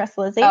 You could dress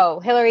Lizzie. Oh,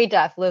 Hilary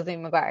Duff, Lizzie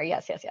McGuire.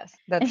 Yes.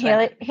 That's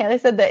Haley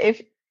said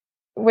that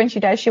when she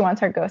dies, she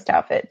wants her ghost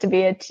outfit to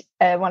be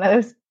one of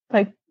those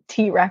like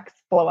T-Rex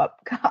blow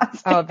up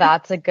costumes. Oh,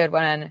 that's a good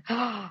one.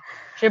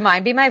 Should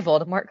mine be my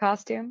Voldemort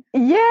costume?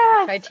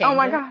 Yeah. Oh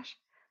my gosh.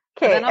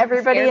 Okay,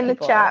 everybody in the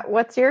chat,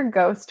 what's your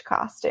ghost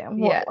costume?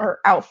 Yeah. Or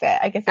outfit?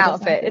 I guess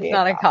outfit. It's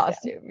not a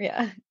costume.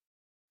 Yeah.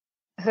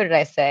 Who did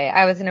I say?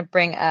 I was going to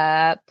bring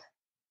up,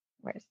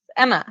 where's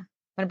Emma? I'm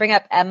going to bring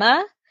up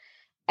Emma.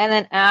 And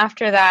then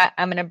after that,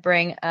 I'm going to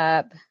bring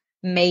up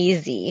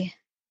Maisie.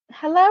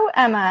 Hello,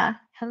 Emma.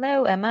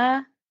 Hello,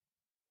 Emma.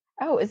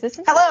 Oh, is this?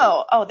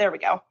 Hello. Oh, there we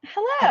go.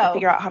 Hello. I had to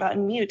figure out how to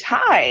unmute.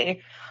 Hi.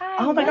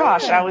 Oh my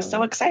gosh, I was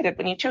so excited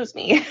when you chose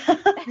me.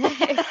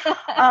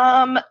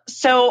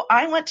 So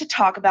I want to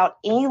talk about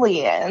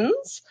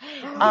aliens.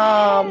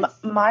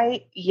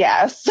 My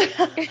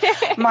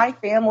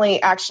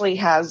family actually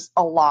has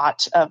a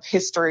lot of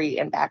history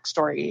and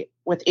backstory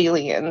with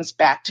aliens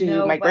back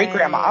to my great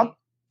grandma.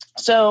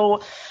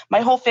 So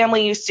my whole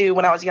family used to,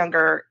 when I was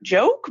younger,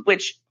 joke,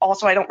 which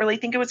also I don't really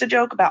think it was a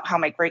joke, about how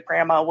my great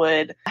grandma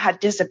had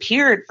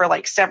disappeared for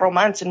like several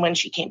months. And when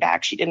she came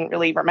back, she didn't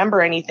really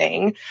remember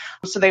anything.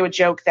 So they would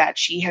joke that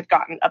she had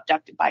gotten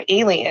abducted by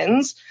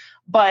aliens.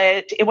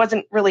 But it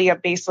wasn't really a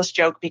baseless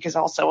joke, because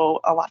also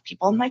a lot of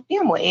people in my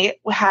family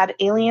had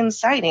alien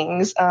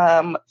sightings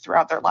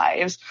throughout their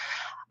lives.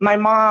 My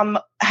mom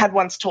had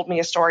once told me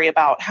a story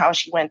about how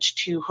she went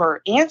to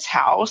her aunt's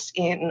house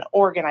in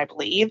Oregon, I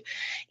believe,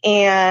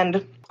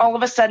 and all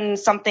of a sudden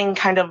something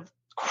kind of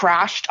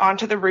crashed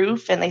onto the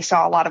roof and they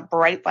saw a lot of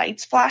bright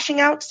lights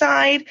flashing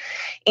outside.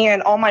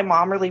 And all my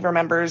mom really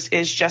remembers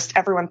is just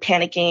everyone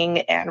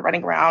panicking and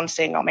running around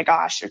saying, "Oh my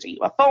gosh, there's a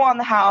UFO on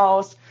the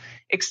house,"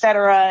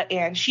 etc.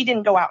 And she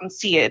didn't go out and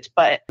see it,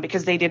 but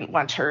because they didn't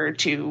want her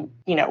to,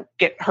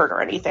 get hurt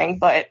or anything.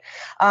 But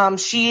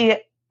she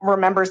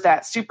remembers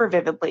that super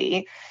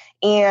vividly.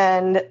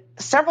 And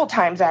several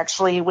times,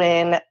 actually,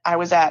 when I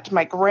was at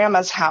my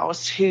grandma's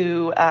house,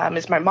 who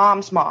is my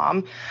mom's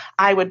mom,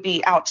 I would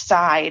be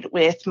outside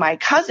with my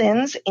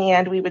cousins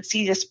and we would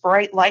see this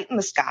bright light in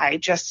the sky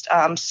just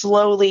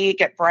slowly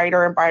get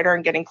brighter and brighter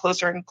and getting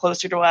closer and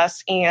closer to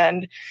us.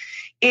 And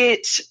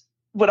it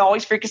would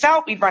always freak us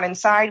out. We'd run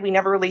inside. We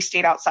never really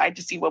stayed outside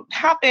to see what would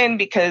happen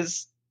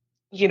because,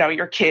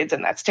 you're kids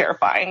and that's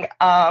terrifying.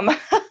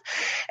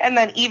 And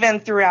then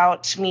even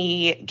throughout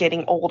me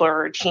getting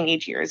older,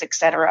 teenage years,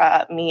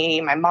 etc.,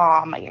 me, my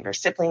mom, my younger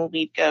sibling,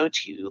 we'd go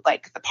to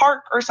like the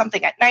park or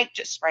something at night,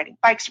 just riding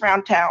bikes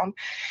around town,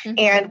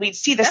 and we'd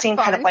see the same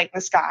kind of light in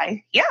the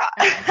sky. Yeah.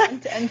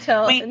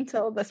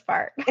 Until this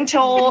part.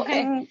 Until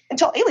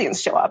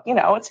aliens show up,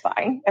 it's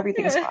fine.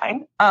 Everything's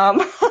fine.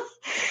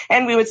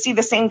 And we would see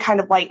the same kind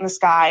of light in the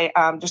sky,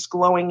 just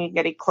glowing and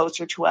getting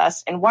closer to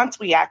us. And once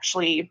we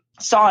actually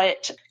saw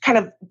it kind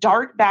of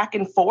dart back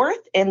and forth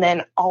and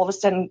then all of a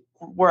sudden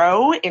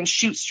grow and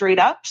shoot straight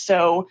up.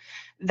 So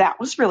that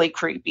was really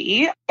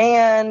creepy.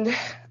 And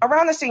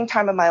around the same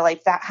time in my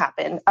life that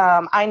happened,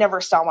 I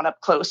never saw one up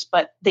close,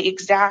 but the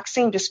exact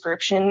same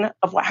description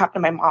of what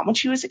happened to my mom when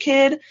she was a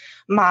kid,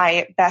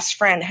 my best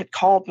friend had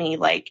called me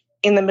like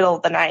in the middle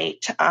of the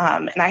night.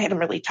 And I hadn't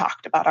really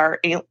talked about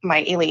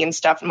my alien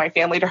stuff in my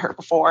family to her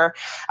before.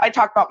 I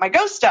talked about my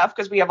ghost stuff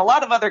because we have a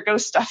lot of other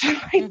ghost stuff in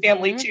my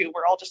family too.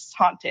 We're all just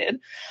haunted.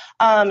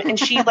 And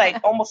she like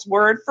almost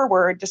word for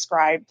word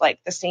described like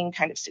the same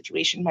kind of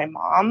situation my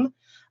mom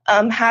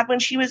had when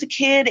she was a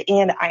kid.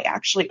 And I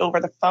actually over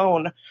the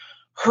phone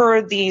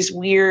heard these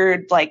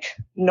weird like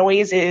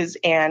noises.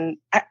 And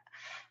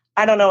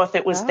I don't know if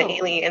it was the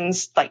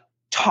aliens like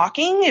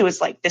talking. It was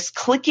like this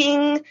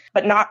clicking,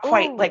 but not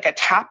quite like a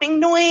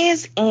tapping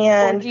noise.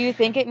 And or do you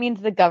think it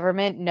means the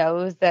government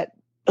knows that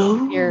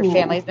your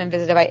family's been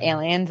visited by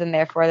aliens and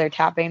therefore they're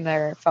tapping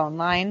their phone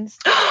lines?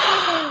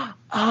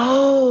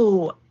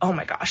 Oh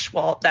my gosh.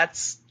 Well,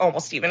 that's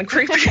almost even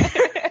creepy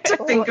to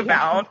think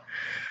about.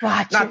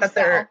 Watch not yourself.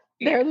 that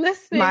they're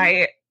listening.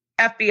 My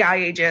FBI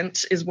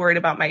agent is worried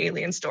about my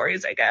alien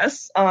stories, I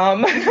guess.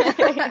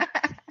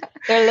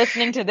 They're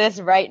listening to this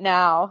right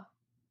now.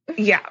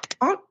 Yeah.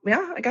 Oh,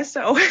 yeah, I guess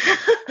so.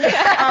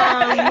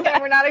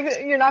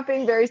 You're not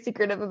being very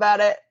secretive about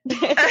it.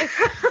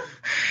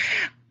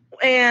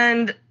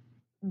 And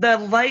the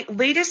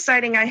latest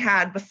sighting I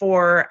had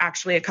before,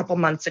 actually a couple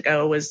months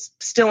ago, was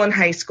still in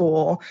high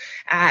school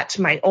at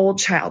my old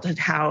childhood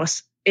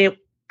house.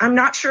 I'm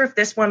not sure if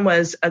this one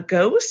was a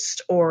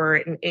ghost or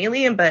an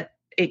alien, but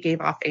it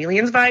gave off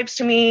aliens vibes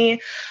to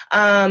me.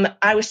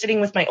 I was sitting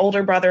with my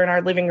older brother in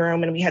our living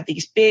room and we had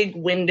these big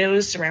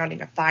windows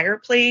surrounding a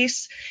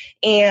fireplace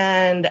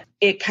and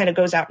it kind of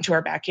goes out into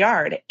our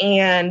backyard.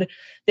 And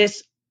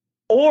this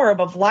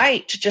orb of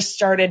light just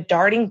started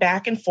darting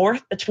back and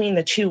forth between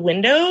the two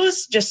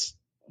windows, just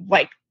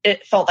like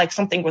it felt like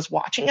something was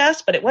watching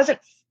us, but it wasn't.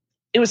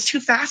 It was too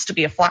fast to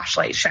be a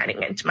flashlight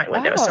shining into my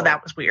window. So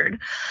that was weird.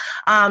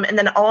 And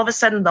then all of a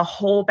sudden the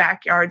whole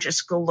backyard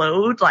just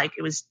glowed like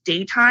it was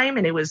daytime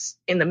and it was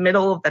in the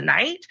middle of the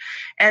night.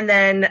 And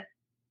then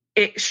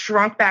it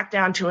shrunk back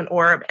down to an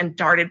orb and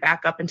darted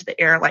back up into the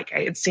air like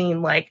I had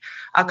seen like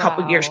a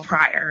couple years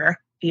prior.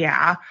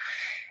 Yeah.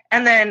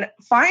 And then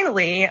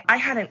finally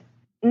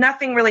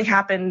nothing really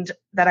happened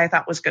that I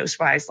thought was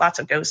ghost-wise. Lots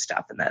of ghost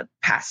stuff in the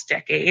past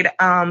decade.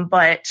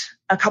 But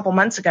a couple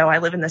months ago, I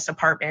live in this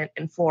apartment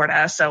in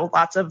Florida. So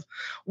lots of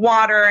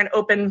water and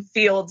open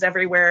fields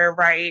everywhere,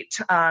 right?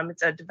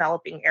 It's a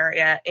developing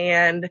area.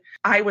 And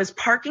I was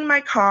parking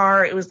my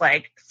car. It was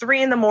like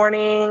 3 a.m.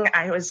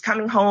 I was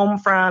coming home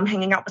from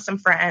hanging out with some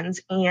friends.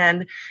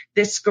 And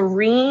this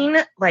green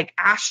like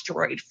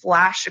asteroid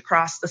flashed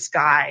across the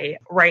sky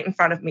right in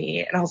front of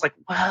me. And I was like,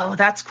 whoa,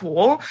 that's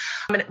cool.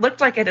 And it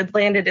looked like it had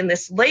landed in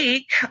this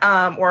lake,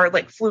 or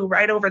like flew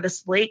right over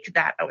this lake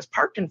that I was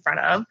parked in front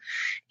of.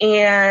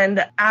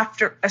 And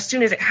as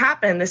soon as it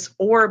happened, this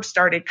orb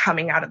started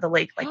coming out of the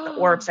lake, like the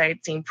orbs I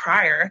had seen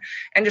prior,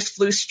 and just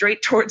flew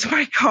straight towards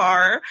my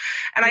car.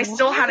 And I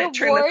still hadn't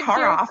turned the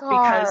car off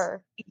because,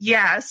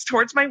 yes,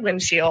 towards my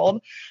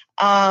windshield.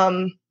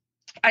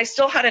 I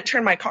still hadn't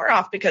turned my car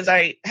off because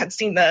I had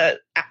seen the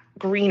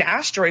green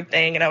asteroid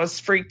thing, and I was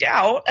freaked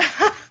out.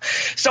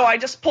 So I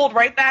just pulled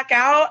right back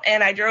out,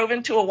 and I drove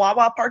into a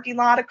Wawa parking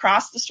lot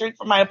across the street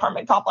from my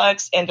apartment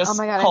complex and just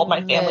called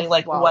my family,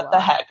 like, Wawa. What the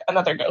heck?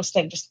 Another ghost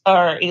thing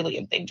or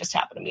alien thing just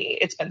happened to me.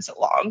 It's been so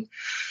long.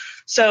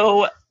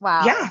 So,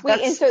 wow. Yeah,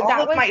 that's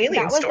all of my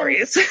alien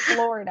stories. In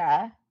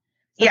Florida.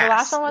 So yes. The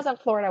last one was in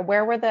Florida.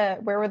 Where were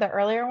the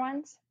earlier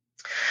ones?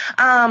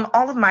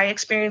 All of my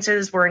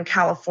experiences were in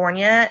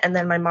California, and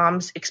then my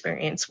mom's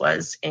experience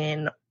was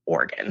in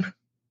Oregon.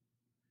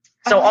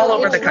 So all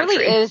over the country. It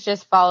really is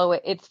just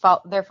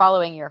they're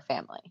following your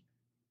family.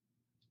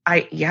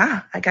 I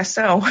guess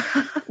so.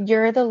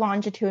 You're the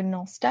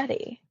longitudinal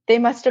study. They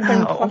must have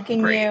been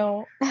plucking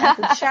you as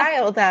a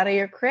child out of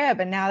your crib,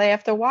 and now they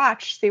have to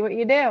see what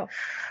you do.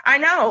 I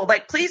know.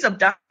 Like, please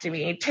abduct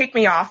me. Take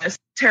me off this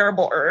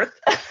terrible earth.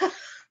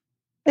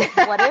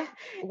 What if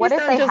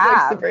they have?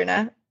 Like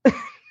Sabrina.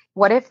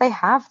 What if they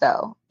have,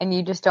 though, and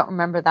you just don't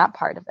remember that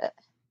part of it?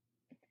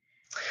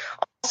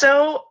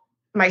 Also,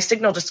 my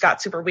signal just got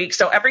super weak,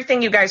 so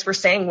everything you guys were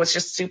saying was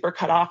just super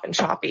cut off and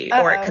choppy,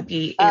 or it could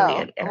be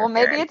alien interference. Well,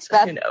 maybe it's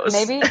best. Who knows?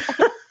 Maybe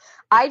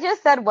I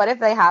just said, what if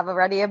they have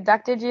already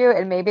abducted you,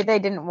 and maybe they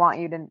didn't want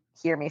you to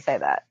hear me say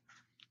that.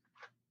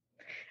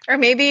 Or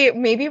maybe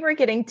we're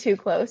getting too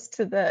close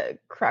to the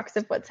crux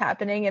of what's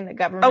happening in the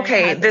government.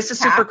 Okay, this is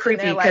super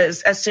creepy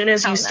because as soon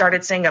as you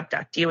started saying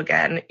abduct you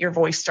again, your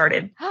voice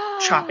started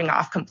chopping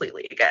off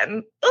completely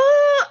again.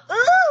 Oh.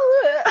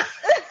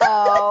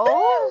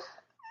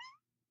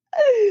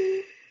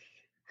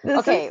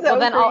 Okay, well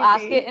then creepy. I'll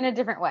ask it in a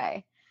different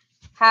way.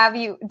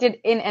 Did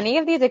in any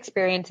of these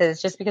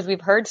experiences, just because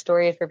we've heard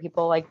stories where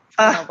people like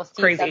will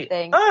see crazy.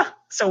 something.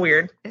 So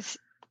weird.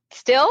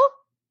 Still?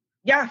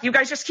 Yeah, you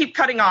guys just keep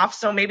cutting off,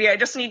 so maybe I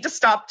just need to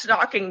stop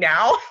talking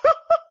now.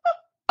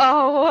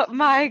 Oh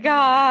my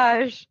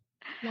gosh.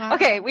 Wow.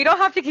 Okay, we don't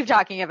have to keep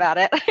talking about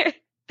it.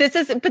 This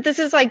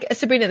is like,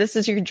 Sabrina, this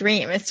is your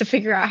dream, is to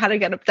figure out how to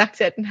get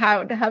abducted and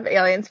how to have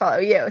aliens follow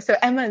you. So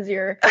Emma's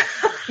your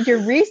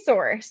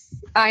resource.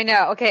 I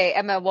know. Okay,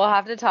 Emma, we'll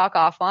have to talk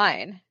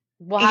offline.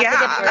 We'll have to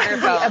get burner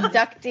phones.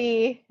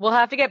 Abductee. We'll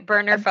have to get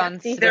burner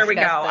phones. There we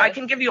go. I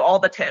can give you all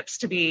the tips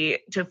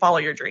to follow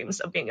your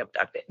dreams of being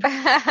abducted. We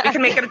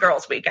can make it a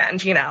girls'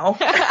 weekend, you know.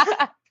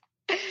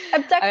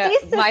 Abductee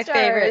sisters. My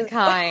favorite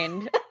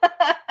kind.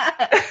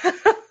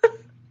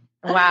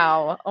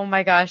 Wow. Oh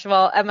my gosh.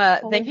 Well,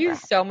 Emma, thank you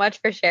so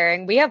much for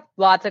sharing. We have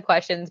lots of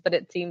questions, but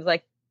it seems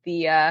like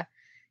the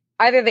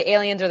either the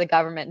aliens or the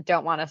government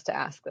don't want us to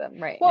ask them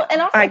right now.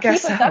 And also keep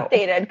us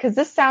updated, because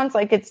this sounds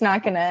like it's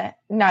not gonna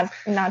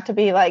not to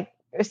be like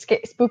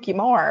spooky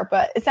more,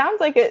 but it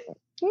sounds like it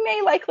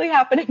may likely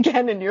happen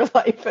again in your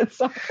life at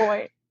some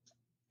point.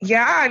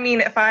 Yeah, I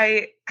mean, if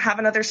I have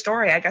another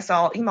story, I guess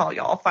I'll email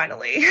y'all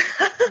finally.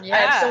 Yeah, I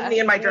have so many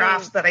in my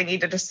drafts that I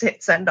need to just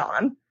hit send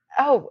on.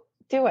 Oh,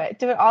 do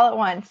it all at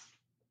once.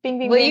 Bing,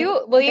 bing,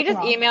 will you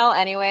just email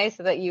anyway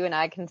so that you and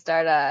I can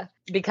start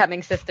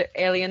becoming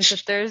alien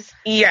sisters?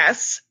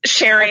 Yes,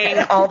 sharing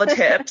all the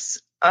tips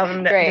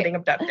on getting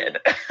abducted.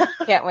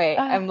 Can't wait.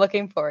 I'm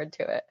looking forward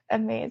to it.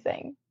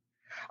 Amazing.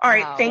 All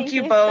right, thank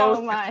you both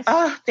so much.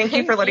 Thank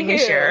you for letting me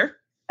share.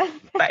 Bye.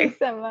 Thanks,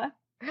 Emma.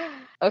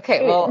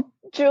 Okay, well,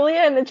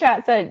 Julia in the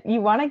chat said,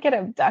 you want to get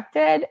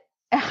abducted?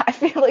 I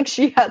feel like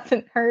she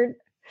hasn't heard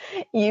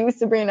you,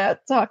 Sabrina,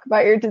 talk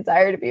about your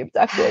desire to be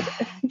abducted.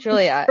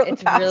 Julia,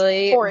 it's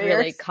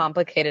really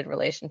complicated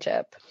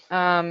relationship.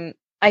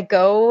 I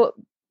go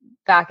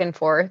back and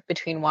forth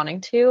between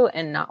wanting to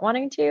and not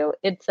wanting to.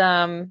 It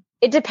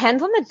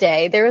depends on the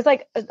day. There was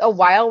like a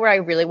while where I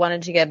really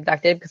wanted to get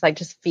abducted because I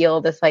just feel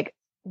this like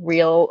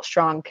real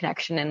strong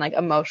connection and like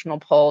emotional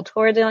pull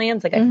towards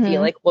aliens. Like I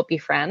feel like we'll be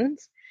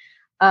friends.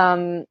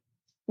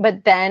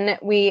 But then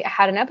we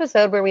had an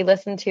episode where we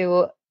listened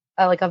to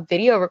like a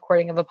video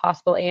recording of a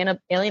possible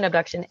alien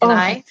abduction, and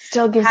I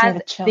still gives me the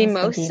chills. The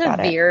most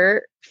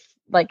severe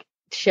like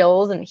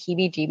chills and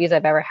heebie-jeebies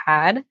I've ever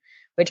had,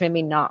 which made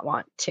me not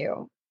want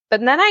to.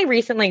 But then I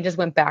recently just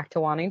went back to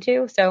wanting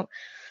to. So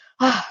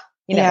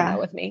you never know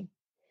with me.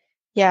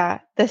 Yeah,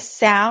 the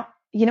sound.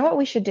 You know what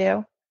we should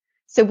do?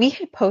 So we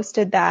had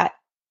posted that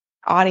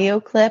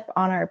audio clip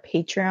on our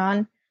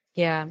Patreon.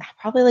 Yeah,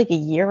 probably like a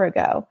year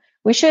ago.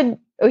 We should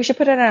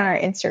put it on our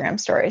Instagram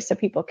story so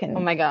people can.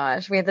 Oh my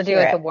gosh, we have to do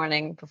like a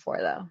warning before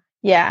though.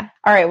 Yeah.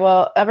 All right.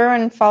 Well,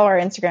 everyone follow our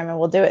Instagram and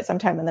we'll do it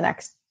sometime in the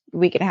next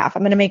week and a half.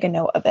 I'm going to make a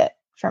note of it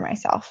for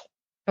myself.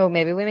 Oh,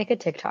 maybe we make a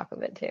TikTok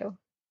of it too.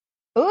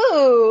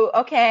 Ooh,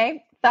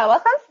 okay. Follow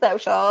us on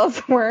socials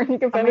where you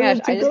can find I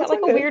just got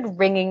like a weird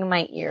ringing in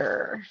my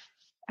ear.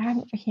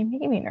 You're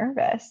making me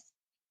nervous.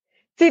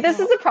 See, this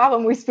is a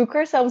problem. We spook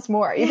ourselves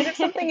more. Even if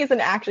something isn't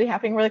actually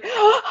happening, we're like,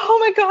 oh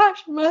my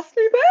gosh, must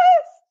be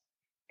this.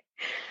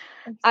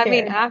 I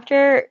mean,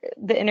 after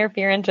the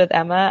interference with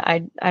Emma,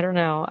 I don't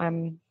know.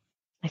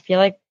 I feel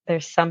like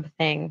there's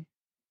something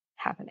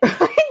happening.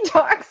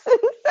 Dawson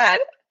said,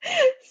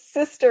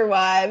 sister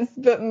wives,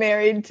 but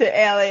married to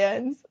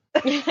aliens.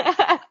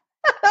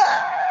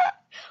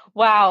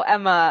 Wow,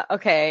 Emma.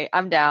 Okay,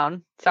 I'm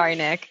down. Sorry,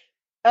 Nick.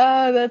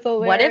 Oh, that's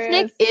hilarious. What if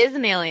Nick is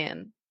an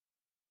alien?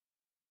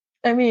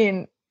 I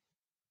mean,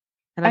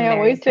 And I'm I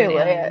always married to say an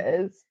alien.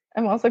 Leia is.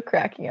 I'm also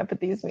cracking up at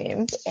these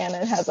memes, and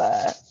it has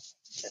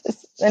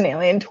an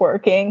alien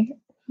twerking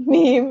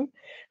meme.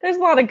 There's a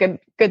lot of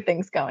good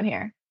things going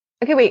here.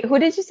 Okay, wait. Who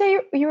did you say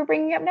you were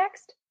bringing up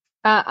next?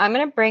 I'm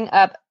going to bring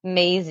up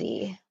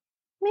Maisie.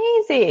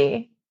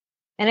 Maisie.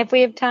 And if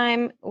we have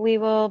time, we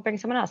will bring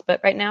someone else.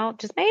 But right now,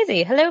 just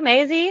Maisie. Hello,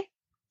 Maisie.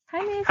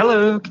 Hi, Maisie.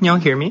 Hello, can y'all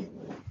hear me?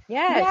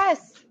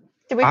 Yes.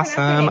 Did we pronounce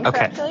your name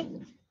correctly?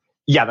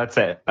 Yeah, that's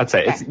it.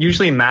 Okay. It's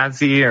usually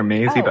Mazzy or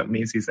Maisie, but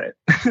Maisie's it.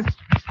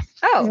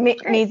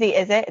 Maisie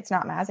is it? It's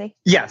not Mazzy?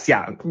 Yes,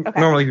 yeah. Okay.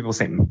 Normally people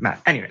say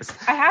Matt. Anyways.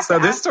 I have to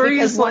ask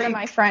because one of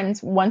my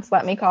friends once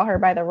let me call her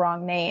by the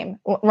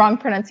wrong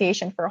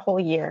pronunciation for a whole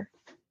year.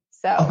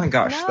 So. Oh my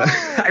gosh. No.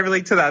 I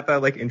relate to that,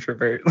 like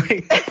introvert.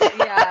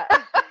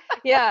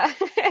 Yeah.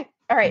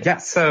 All right. Yeah,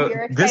 so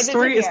this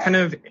story is kind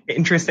of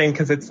interesting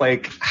because it's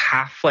like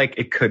half like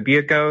it could be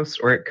a ghost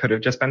or it could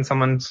have just been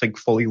someone's like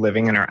fully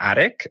living in our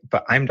attic,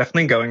 but I'm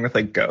definitely going with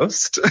like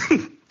ghost.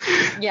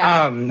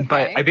 Yeah. Okay.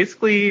 But I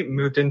basically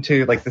moved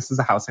into like, this is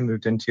a house I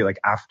moved into like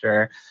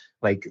after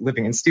like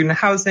living in student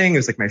housing. It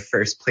was like my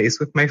first place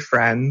with my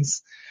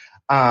friends.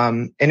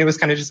 And it was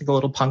kind of just like a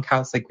little punk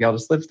house. Like we all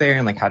just lived there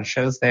and like had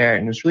shows there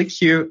and it was really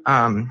cute.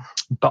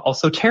 But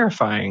also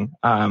terrifying.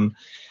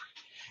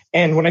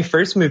 And when I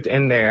first moved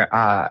in there,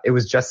 it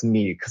was just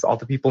me because all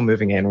the people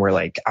moving in were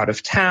like out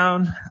of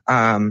town.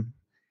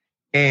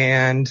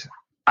 And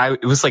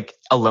it was like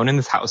alone in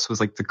this house was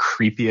like the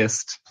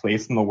creepiest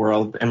place in the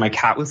world. And my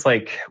cat was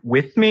like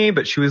with me,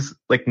 but she was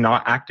like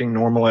not acting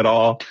normal at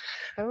all.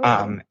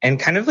 Oh. And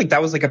kind of like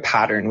that was like a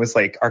pattern was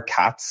like our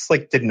cats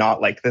like did not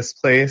like this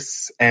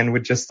place and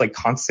would just like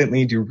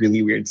constantly do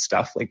really weird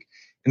stuff. Like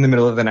in the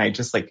middle of the night,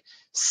 just like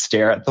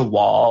stare at the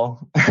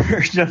wall or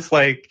just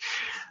like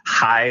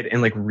hide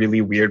in like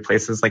really weird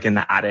places like in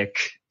the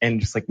attic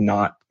and just like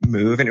not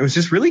move. And it was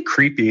just really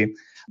creepy.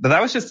 But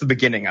that was just the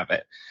beginning of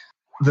it.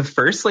 The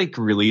first like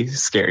really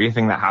scary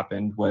thing that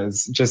happened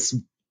was just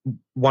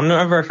one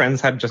of our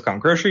friends had just gone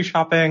grocery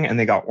shopping and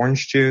they got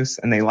orange juice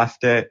and they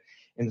left it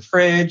in the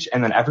fridge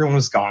and then everyone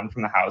was gone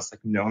from the house.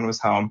 Like no one was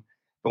home.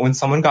 But when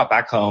someone got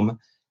back home,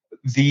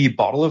 the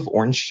bottle of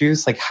orange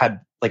juice like had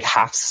like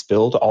half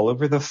spilled all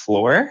over the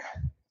floor,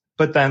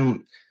 but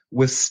then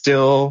was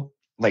still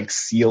like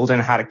sealed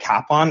and had a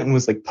cap on and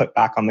was like put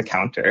back on the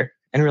counter.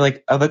 And we're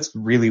like, oh, that's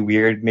really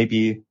weird.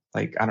 Maybe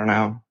like, I don't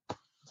know,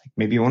 like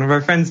maybe one of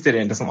our friends did it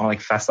and doesn't want to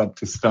like fess up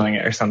to spilling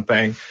it or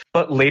something.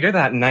 But later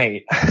that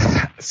night,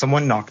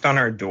 someone knocked on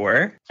our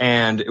door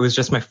and it was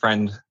just my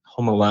friend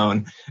home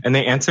alone. And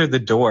they answered the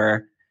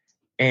door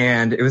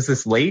and it was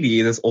this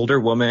lady, this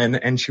older woman.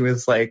 And she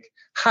was like,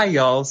 hi,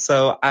 y'all.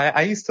 So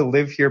I used to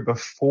live here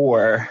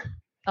before.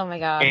 Oh my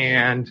God.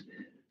 And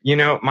you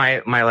know,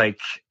 my like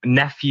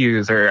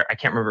nephews, or I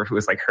can't remember who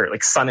was like her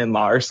like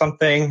son-in-law or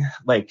something.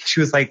 Like she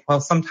was like, well,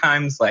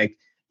 sometimes like,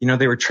 you know,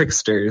 they were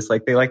tricksters.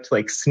 Like they like to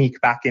like sneak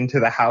back into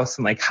the house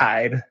and like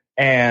hide.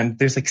 And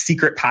there's like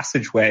secret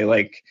passageway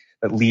like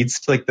that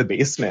leads to like the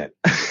basement.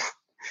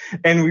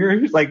 And we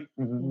were like,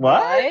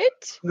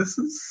 what? This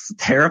is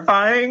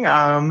terrifying.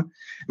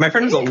 My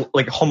friend was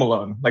like home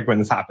alone, like when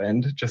this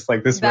happened, just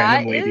like this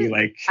random lady,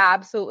 like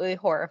absolutely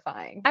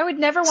horrifying. I would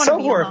never want to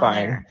be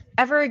horrifying alone there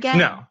ever again.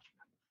 No.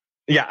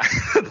 Yeah.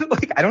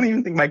 Like, I don't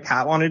even think my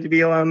cat wanted to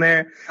be alone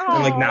there. Aww.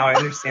 And like, now I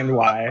understand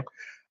why.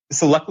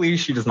 So luckily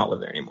she does not live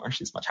there anymore.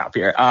 She's much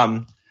happier.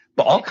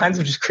 But all kinds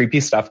of just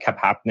creepy stuff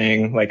kept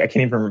happening. Like, I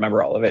can't even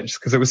remember all of it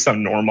just because it was so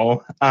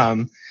normal.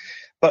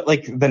 But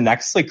like the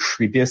next like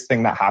creepiest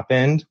thing that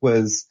happened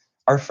was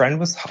our friend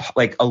was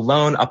like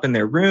alone up in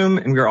their room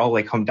and we were all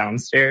like home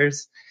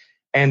downstairs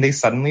and they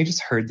suddenly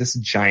just heard this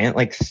giant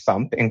like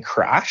thump and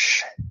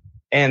crash.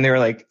 And they were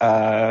like,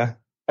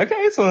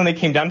 okay. So then they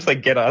came down to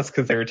like get us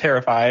because they were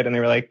terrified and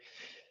they were like,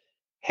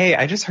 hey,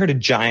 I just heard a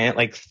giant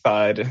like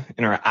thud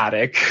in our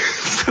attic.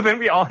 So then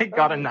we all like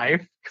got a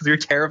knife because we were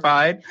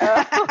terrified.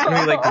 And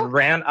we like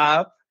ran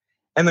up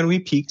and then we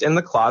peeked in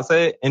the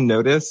closet and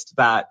noticed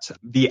that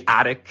the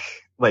attic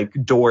like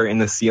door in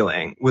the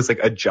ceiling was like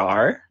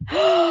ajar.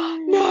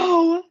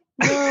 No.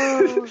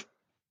 Oh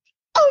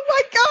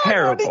my God.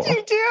 Terrible. What did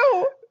you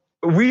do?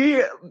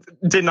 We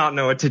did not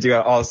know what to do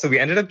at all. So we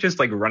ended up just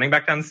like running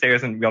back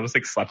downstairs and we all just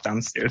like slept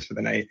downstairs for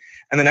the night.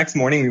 And the next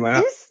morning we went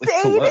up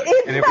like, to look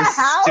and it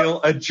was still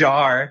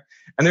ajar.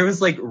 And there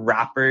was like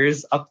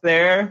wrappers up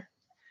there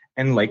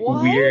and like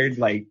weird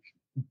like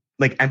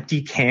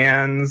empty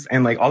cans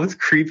and like all this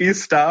creepy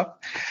stuff.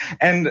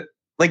 And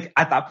like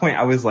at that point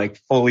I was like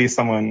fully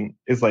someone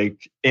is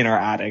like in our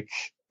attic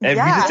and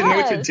we just didn't know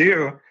what to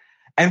do.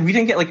 And we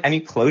didn't get like any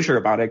closure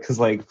about it because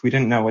like we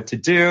didn't know what to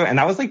do. And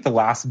that was like the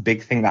last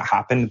big thing that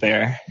happened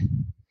there.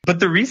 But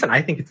the reason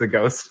I think it's a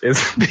ghost is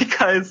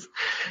because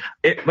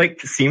it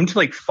like seemed to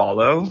like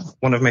follow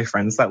one of my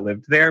friends that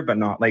lived there, but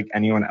not like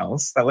anyone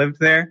else that lived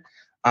there.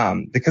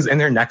 Because in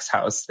their next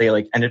house, they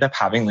like ended up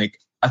having like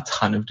a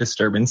ton of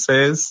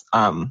disturbances.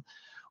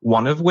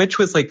 one of which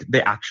was like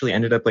they actually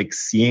ended up like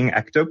seeing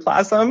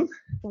ectoplasm.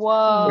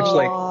 Whoa. Which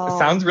like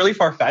sounds really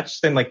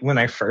far-fetched. And like when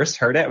I first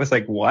heard it, I was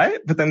like,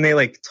 what? But then they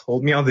like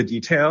told me all the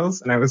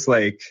details and I was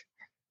like,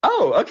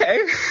 oh, okay,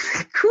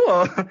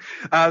 cool.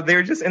 They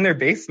were just in their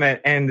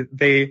basement and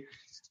they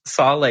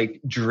saw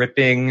like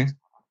dripping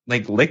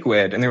like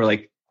liquid and they were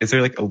like, is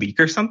there like a leak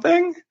or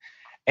something?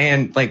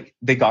 And like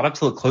they got up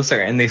to look closer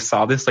and they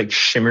saw this like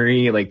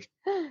shimmery, like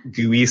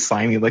gooey,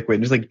 slimy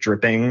liquid just like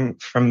dripping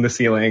from the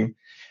ceiling.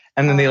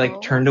 And then they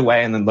like turned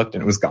away and then looked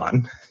and it was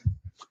gone.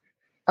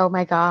 Oh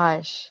my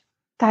gosh.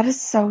 That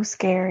is so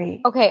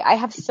scary. Okay, I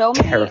have so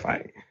many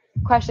Terrifying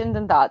questions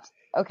and thoughts.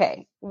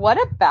 Okay,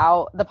 what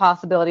about the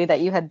possibility that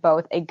you had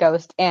both a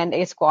ghost and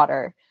a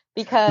squatter?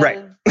 Because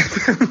right.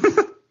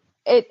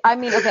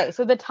 Okay,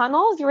 so the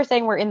tunnels you were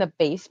saying were in the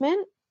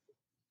basement?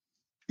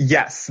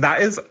 Yes,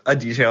 that is a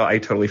detail I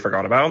totally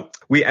forgot about.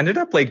 We ended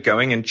up like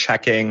going and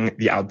checking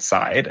the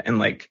outside and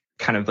like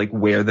kind of like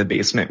where the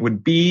basement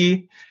would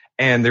be.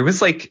 And there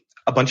was like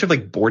a bunch of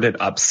like boarded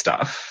up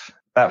stuff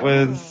that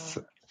was,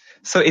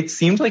 so it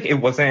seemed like it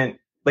wasn't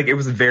like, it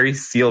was very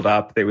sealed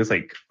up. It was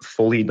like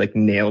fully like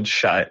nailed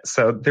shut.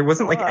 So there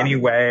wasn't like any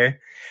way,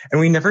 and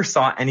we never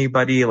saw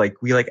anybody.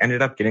 Like we like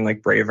ended up getting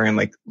like braver and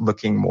like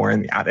looking more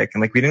in the attic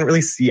and like we didn't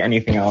really see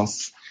anything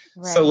else.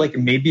 Right. So like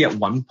maybe at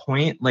one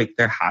point, like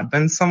there had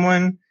been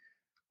someone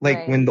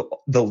like when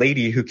the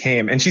lady who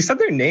came and she said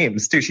their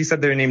names too. She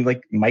said their name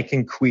like Mike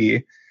and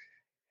Quee.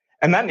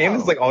 And that name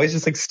is like always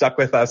just like stuck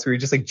with us. We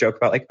just like joke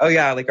about like, oh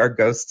yeah, like our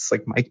ghosts,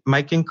 like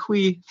Mike and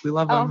Quee. We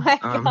love them. Oh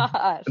my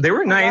gosh. They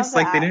were nice.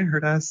 Like they didn't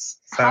hurt us.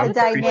 So a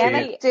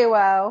dynamic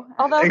duo.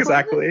 Although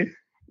exactly.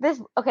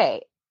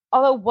 Okay.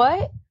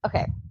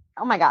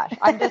 Oh my gosh.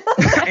 I'm just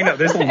I know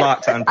there's a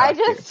lot to unpack.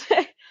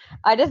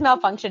 I just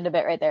malfunctioned a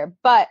bit right there.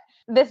 But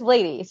this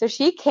lady, so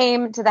she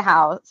came to the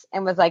house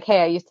and was like,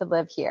 hey, I used to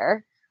live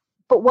here.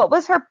 But what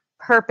was her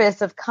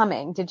purpose of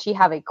coming? Did she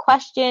have a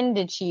question?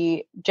 Did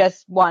she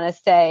just want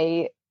to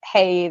say,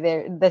 hey,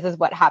 this is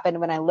what happened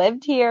when I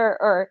lived here?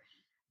 Or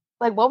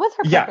like, what was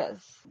her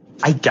purpose?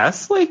 I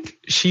guess like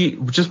she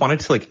just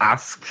wanted to like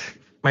ask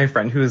my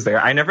friend who was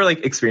there. I never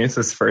like experienced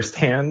this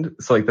firsthand.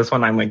 So like this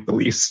one, I'm like the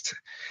least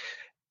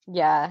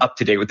up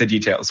to date with the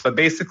details. But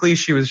basically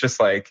she was just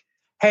like,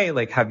 hey,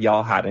 like, have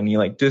y'all had any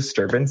like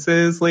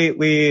disturbances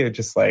lately? Or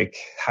just like,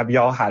 have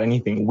y'all had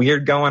anything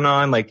weird going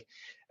on? Like,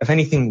 if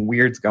anything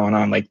weird's going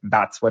on, like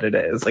that's what it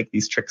is. Like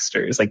these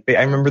tricksters, like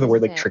I remember the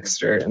word like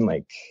trickster and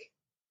like,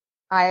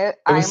 it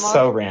was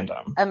so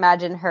random.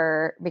 Imagine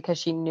her because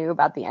she knew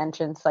about the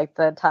entrance, like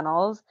the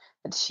tunnels,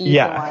 but she's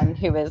the one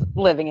who was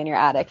living in your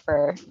attic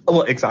for.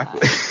 Well,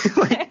 exactly.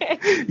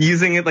 Like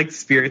using it like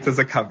spirits as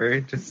a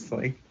cover, just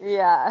like.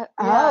 Yeah.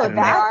 Oh,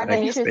 that's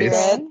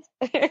interesting.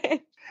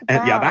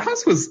 And that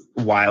house was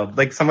wild.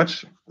 Like so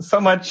much.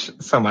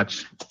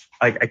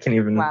 Like I can't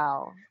even.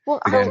 Wow. Well,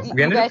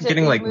 we ended up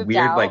getting like weird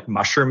out. Like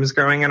mushrooms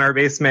growing in our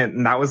basement,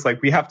 and that was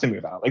like we have to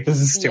move out. Like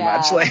this is too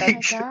much. Like, oh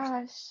my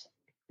gosh.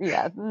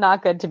 Yeah,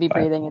 not good to be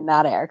breathing in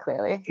that air.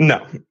 Clearly.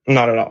 No,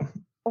 not at all.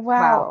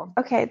 Wow.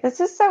 Okay, this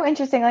is so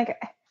interesting. Like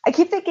I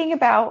keep thinking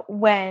about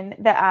when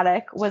the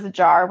attic was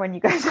ajar when you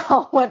guys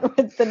all went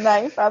with the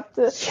knife up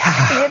to see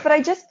it, but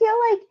I just feel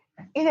like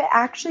if it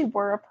actually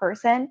were a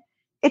person,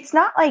 it's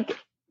not like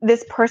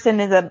this person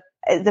is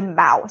a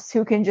mouse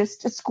who can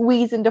just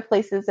squeeze into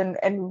places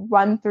and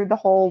run through the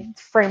whole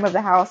frame of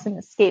the house and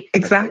escape.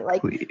 Exactly.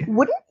 Like,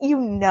 wouldn't you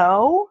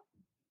know?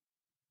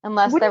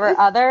 Unless there were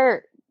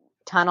other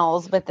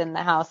tunnels within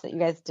the house that you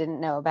guys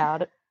didn't know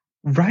about.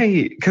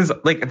 Right. Because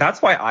like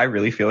that's why I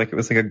really feel like it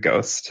was like a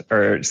ghost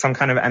or some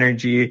kind of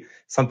energy,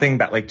 something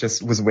that like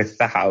just was with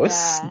the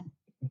house. Yeah.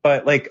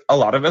 But like a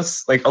lot of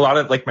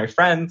my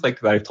friends like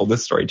that I've told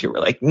this story to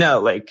were like, no,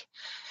 like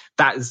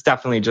that is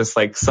definitely just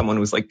like someone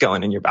was like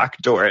going in your back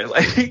door.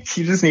 Like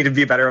you just need to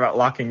be better about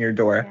locking your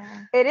door.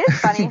 Yeah. It is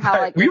funny how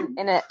like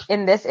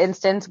in this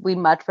instance we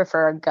much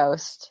prefer a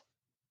ghost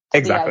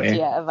to the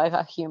idea of like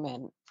a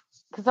human.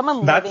 Because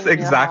someone that's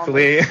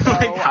exactly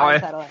like how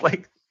I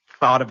like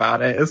thought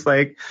about it. It's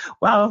like,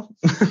 well,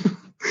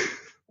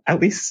 at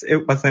least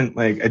it wasn't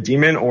like a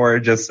demon or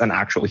just an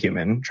actual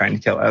human trying to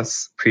kill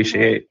us.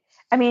 Appreciate.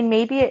 I mean,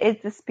 maybe it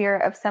is the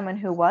spirit of someone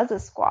who was a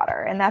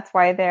squatter, and that's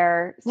why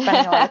they're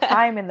spending a lot of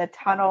time in the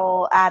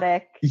tunnel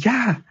attic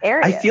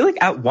area. I feel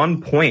like at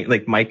one point,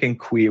 like Mike and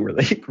Quee were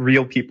like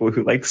real people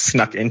who like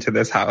snuck into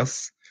this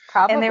house.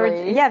 Probably.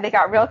 And they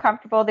got real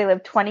comfortable. They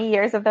lived 20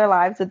 years of their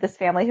lives with this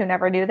family who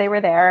never knew they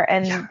were there,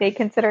 and they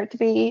consider it to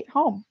be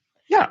home.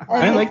 Yeah,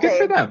 and like good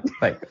for them.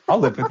 Like I'll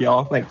live with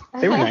y'all. Like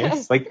they were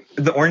nice. Like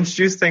the orange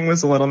juice thing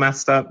was a little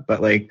messed up,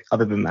 but like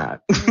other than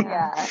that,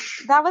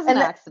 that was an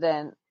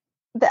accident.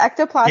 The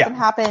ectoplasm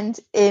happened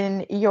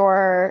in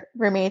your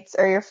roommate's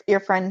or your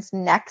friend's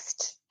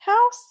next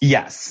house?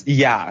 Yes.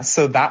 Yeah.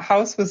 So that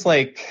house was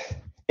like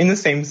in the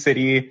same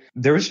city.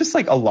 There was just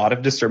like a lot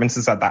of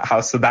disturbances at that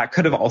house. So that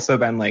could have also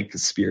been like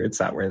spirits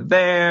that were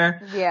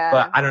there. Yeah.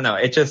 But I don't know.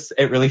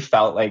 It really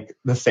felt like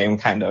the same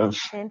kind of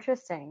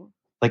interesting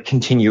like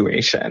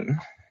continuation.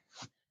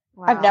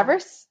 Wow. I've never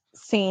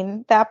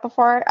seen that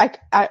before.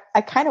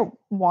 I kind of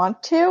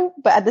want to,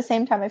 but at the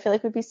same time, I feel like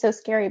it would be so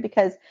scary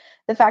because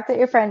the fact that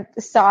your friend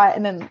saw it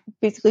and then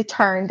basically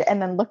turned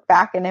and then looked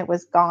back and it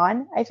was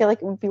gone. I feel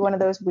like it would be one of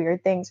those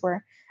weird things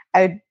where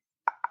I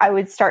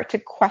would start to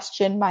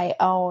question my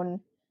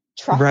own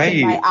trust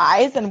in my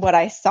eyes and what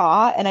I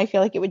saw. And I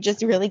feel like it would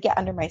just really get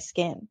under my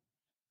skin.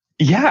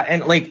 Yeah.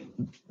 And like,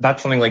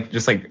 that's something like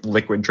just like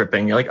liquid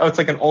dripping. You're like, oh, it's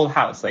like an old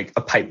house, like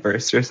a pipe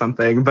burst or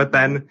something. But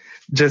then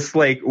just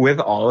like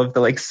with all of the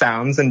like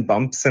sounds and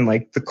bumps and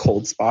like the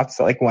cold spots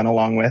that like went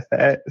along with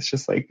it, it's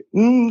just like,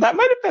 that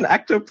might have been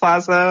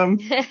ectoplasm.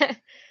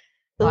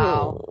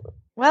 Wow.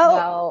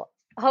 Well,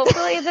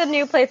 hopefully the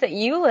new place that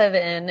you live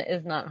in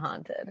is not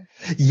haunted.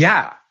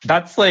 Yeah.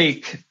 That's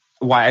like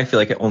why I feel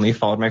like it only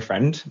followed my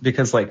friend,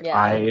 because like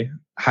I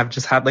have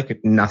just had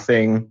like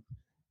nothing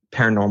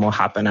paranormal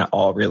happen at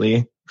all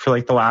really for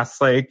like the last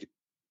like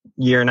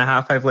year and a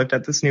half I've lived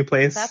at this new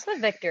place. That's a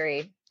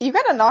victory. You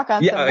gotta knock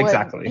on some wood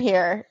exactly.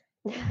 here.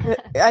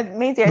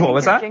 Maisie, what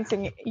was that?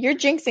 You're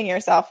jinxing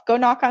yourself. Go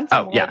knock on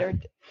some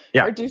wood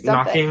or do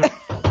something.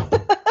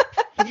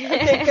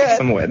 Okay, good.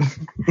 Some wood.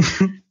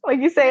 Like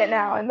you say it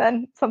now and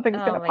then something's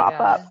gonna pop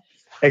up.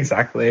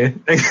 Exactly.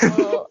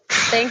 Well,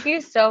 thank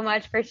you so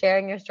much for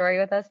sharing your story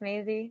with us,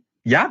 Maisie.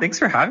 Yeah, thanks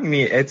for having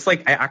me. It's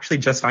like I actually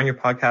just found your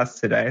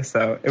podcast today,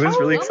 so it was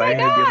really exciting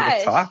to be able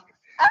to talk.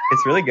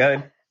 It's really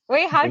good.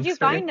 Wait, how did you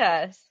find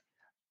us?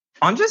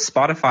 On just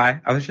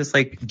Spotify. I was just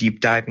like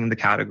deep diving the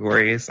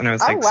categories, and I was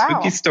like,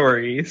 spooky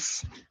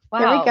stories. Wow,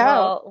 there we go.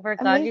 Well, we're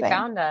glad you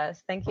found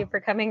us. Thank you for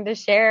coming to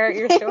share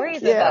your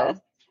stories with us.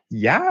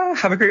 Yeah,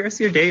 have a great rest of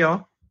your day,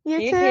 y'all.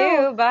 You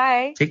too.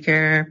 Bye. Take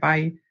care.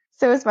 Bye.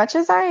 So as much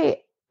as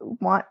I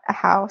want a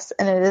house,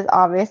 and it is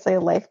obviously a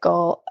life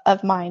goal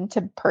of mine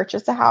to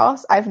purchase a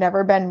house, I've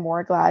never been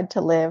more glad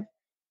to live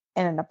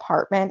in an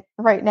apartment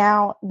right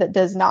now that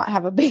does not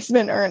have a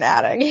basement or an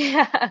attic.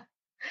 Yeah.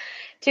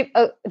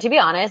 To be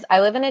honest, I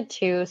live in a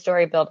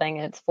 2-story building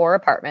and it's 4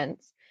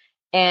 apartments,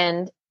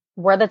 and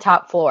we're the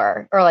top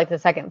floor or like the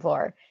second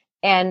floor.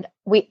 And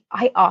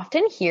I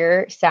often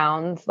hear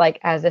sounds like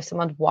as if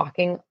someone's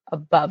walking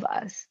above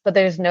us, but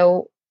there's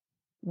no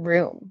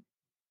room.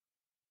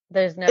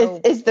 There's no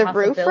Is the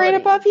roof right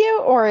above you,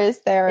 or is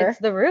there It's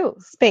the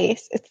roof.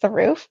 Space? It's the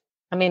roof?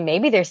 I mean,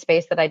 maybe there's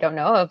space that I don't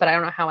know of, but I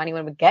don't know how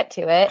anyone would get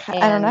to it.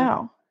 I don't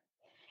know.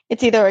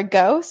 It's either a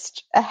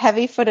ghost, a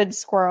heavy-footed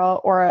squirrel,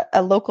 or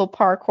a local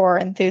parkour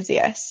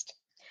enthusiast.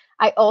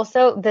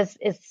 This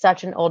is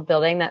such an old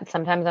building that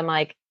sometimes I'm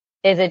like,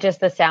 is it just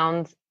the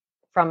sounds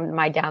from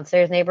my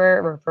downstairs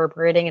neighbor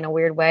reverberating in a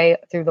weird way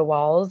through the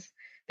walls?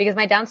 Because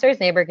my downstairs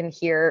neighbor can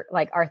hear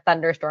like our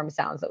thunderstorm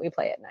sounds that we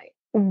play at night.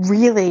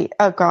 Really?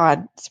 Oh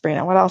God,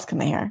 Sabrina, what else can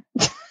they hear?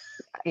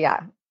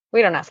 Yeah,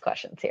 we don't ask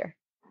questions here.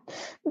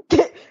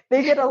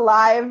 They get a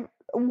live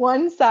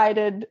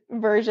one-sided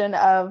version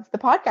of the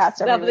podcast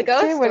of the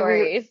ghost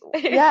stories.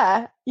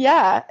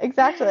 Yeah,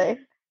 exactly.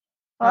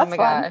 Well, oh my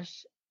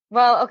gosh.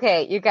 Well,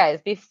 okay, you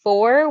guys,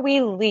 before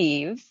we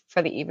leave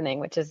for the evening,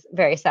 which is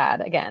very sad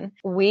again,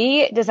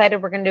 we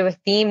decided we're going to do a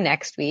theme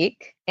next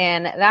week.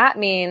 And that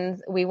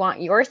means we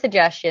want your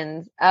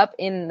suggestions up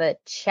in the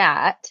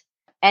chat.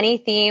 Any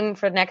theme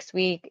for next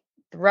week,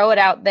 throw it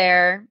out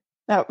there.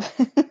 Oh,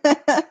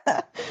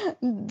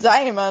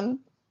 Diamond.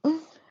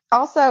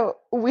 Also,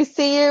 we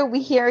see you,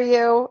 we hear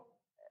you.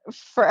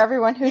 For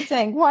everyone who's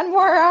saying one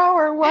more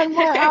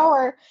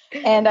hour.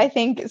 And I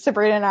think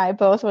Sabrina and I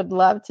both would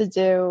love to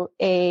do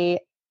a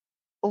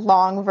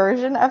long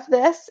version of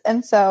this.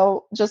 And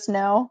so just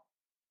know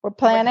we're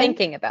planning. We're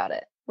thinking about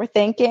it. We're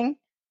thinking.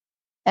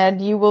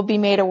 And you will be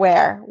made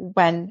aware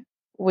when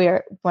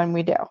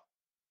we do. Oh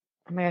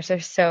my gosh,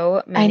 there's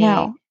so many. I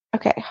know.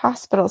 Okay.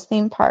 Hospitals,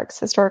 theme parks,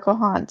 historical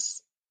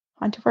haunts,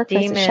 haunted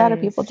workplaces, shadow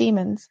people,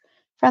 demons,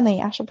 friendly,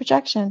 astral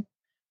projection.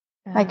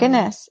 My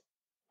goodness.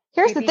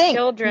 Here's the thing.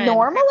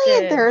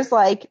 Normally there's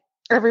like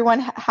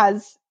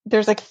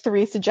there's like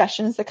 3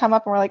 suggestions that come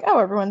up and we're like, oh,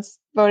 everyone's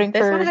voting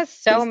this for. This one has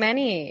so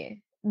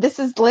many. This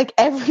is like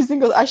every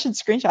single, I should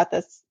screenshot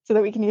this so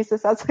that we can use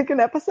this as like an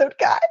episode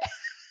guide.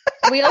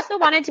 We also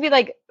want it to be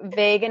like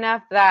vague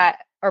enough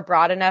or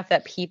broad enough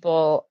that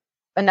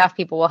enough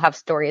people will have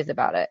stories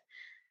about it.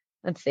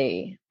 Let's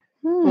see.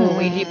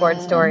 Ouija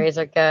board stories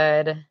are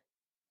good.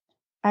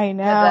 I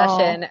know.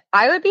 Possession.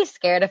 I would be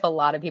scared if a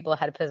lot of people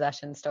had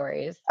possession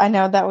stories. I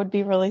know, that would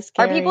be really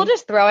scary. Are people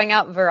just throwing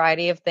out a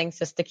variety of things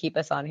just to keep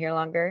us on here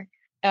longer?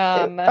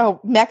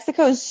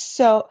 Mexico is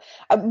so...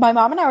 my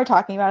mom and I were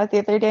talking about it the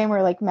other day, and we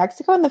were like,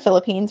 Mexico and the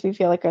Philippines, we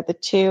feel like are the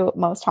 2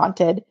 most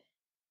haunted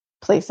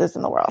places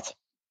in the world.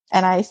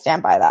 And I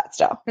stand by that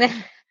still.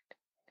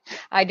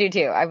 I do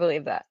too. I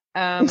believe that.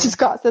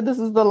 Scott said this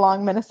is the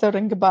long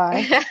Minnesotan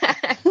goodbye.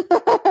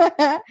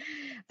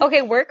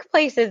 Okay,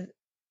 workplace is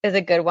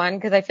a good one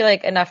because I feel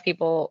like enough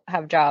people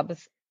have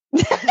jobs.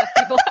 And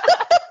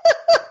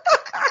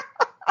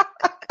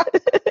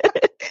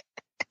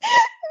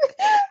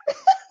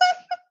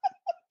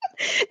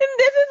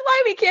this is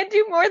why we can't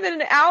do more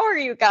than an hour,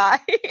 you guys.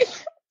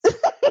 You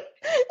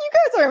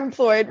guys are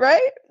employed,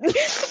 right?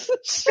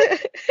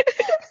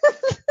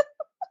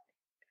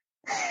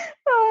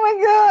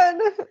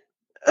 Oh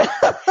my god.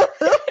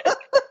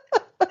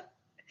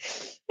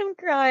 I'm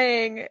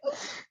crying.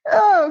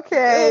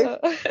 Okay.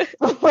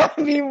 I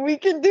mean, we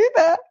can do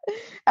that.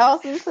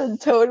 Allison said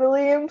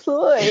totally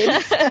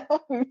employed.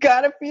 So we've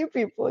got a few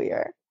people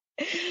here.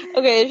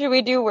 Okay, should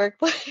we do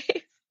workplace?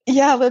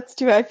 Yeah, let's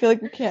do it. I feel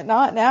like we can't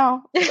not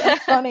now.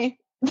 That's funny.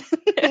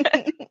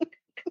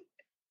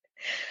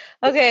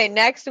 Okay,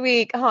 next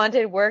week,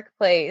 haunted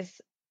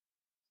workplace.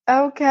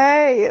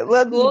 Okay,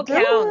 let's School do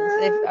counts.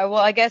 it. Well,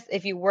 I guess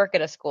if you work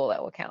at a school,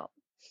 that will count.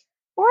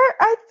 Or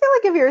I feel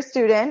like if you're a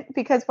student,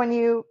 because when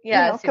you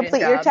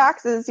complete your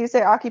taxes, you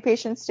say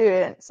occupation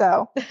student.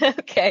 So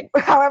okay,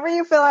 however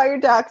you fill out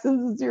your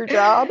taxes is your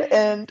job,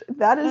 and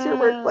that is your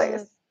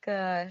workplace.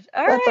 Gosh,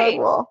 That's our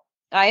rule.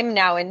 I'm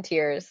now in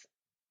tears.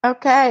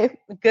 Okay,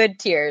 good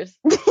tears.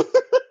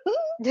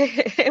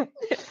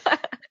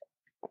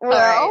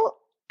 Well,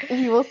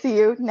 we will see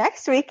you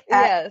next week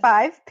at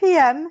 5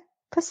 p.m.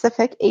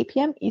 Pacific, 8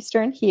 p.m.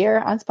 Eastern here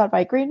on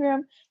Spotify Green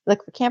Room.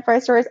 Look for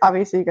Campfire Stories.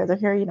 Obviously, you guys are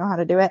here. You know how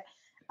to do it.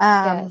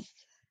 And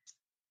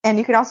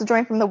you can also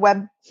join from the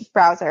web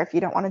browser if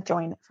you don't want to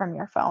join from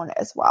your phone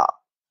as well.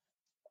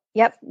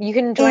 Yep. You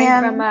can join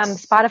from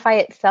Spotify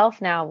itself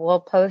now.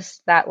 We'll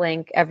post that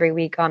link every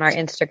week on our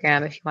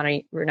Instagram if you want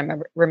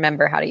to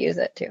remember how to use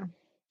it too.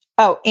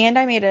 Oh, and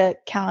I made a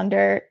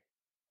calendar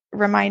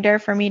reminder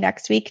for me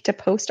next week to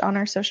post on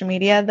our social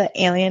media the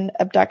alien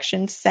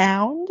abduction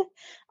sound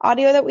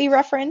audio that we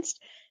referenced.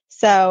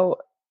 So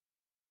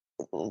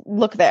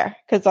look there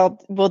because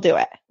we'll do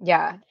it.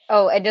 Yeah.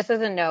 Oh, and just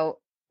as a note,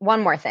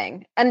 one more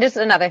thing, and just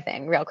another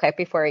thing real quick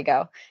before we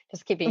go,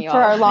 just keeping you for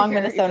our long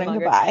Minnesotan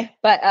goodbye.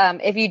 But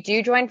if you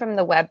do join from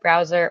the web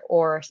browser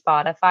or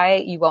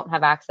Spotify, you won't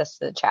have access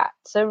to the chat.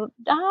 So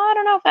I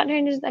don't know if that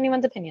changes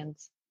anyone's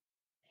opinions.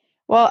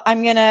 Well,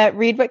 I'm going to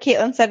read what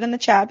Caitlin said in the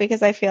chat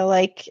because I feel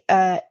like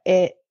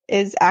it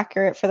is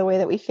accurate for the way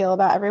that we feel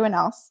about everyone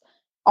else.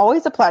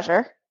 Always a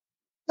pleasure.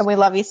 And we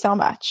love you so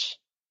much.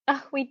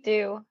 Oh, we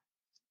do.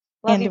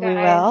 Love and you guys. We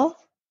will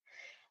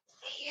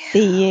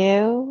see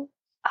you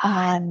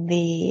on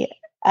the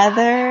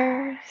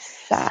other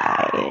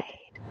side.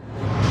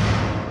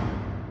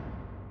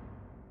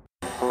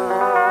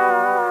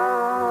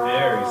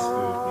 Very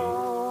spooky.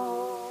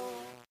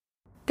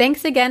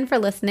 Thanks again for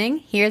listening.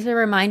 Here's a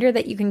reminder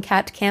that you can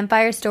catch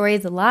Campfire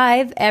Stories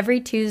live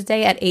every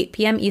Tuesday at 8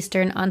 p.m.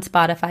 Eastern on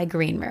Spotify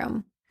Green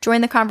Room.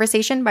 Join the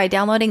conversation by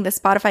downloading the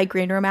Spotify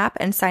Green Room app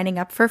and signing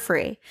up for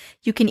free.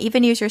 You can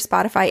even use your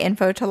Spotify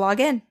info to log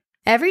in.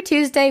 Every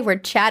Tuesday, we're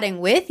chatting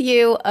with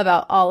you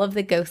about all of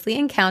the ghostly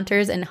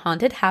encounters and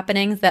haunted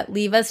happenings that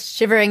leave us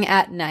shivering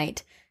at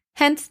night.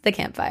 Hence the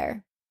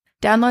campfire.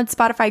 Download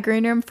Spotify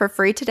Green Room for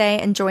free today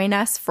and join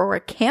us for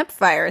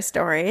Campfire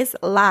Stories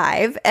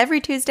live every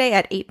Tuesday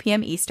at 8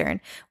 p.m.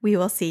 Eastern. We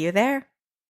will see you there.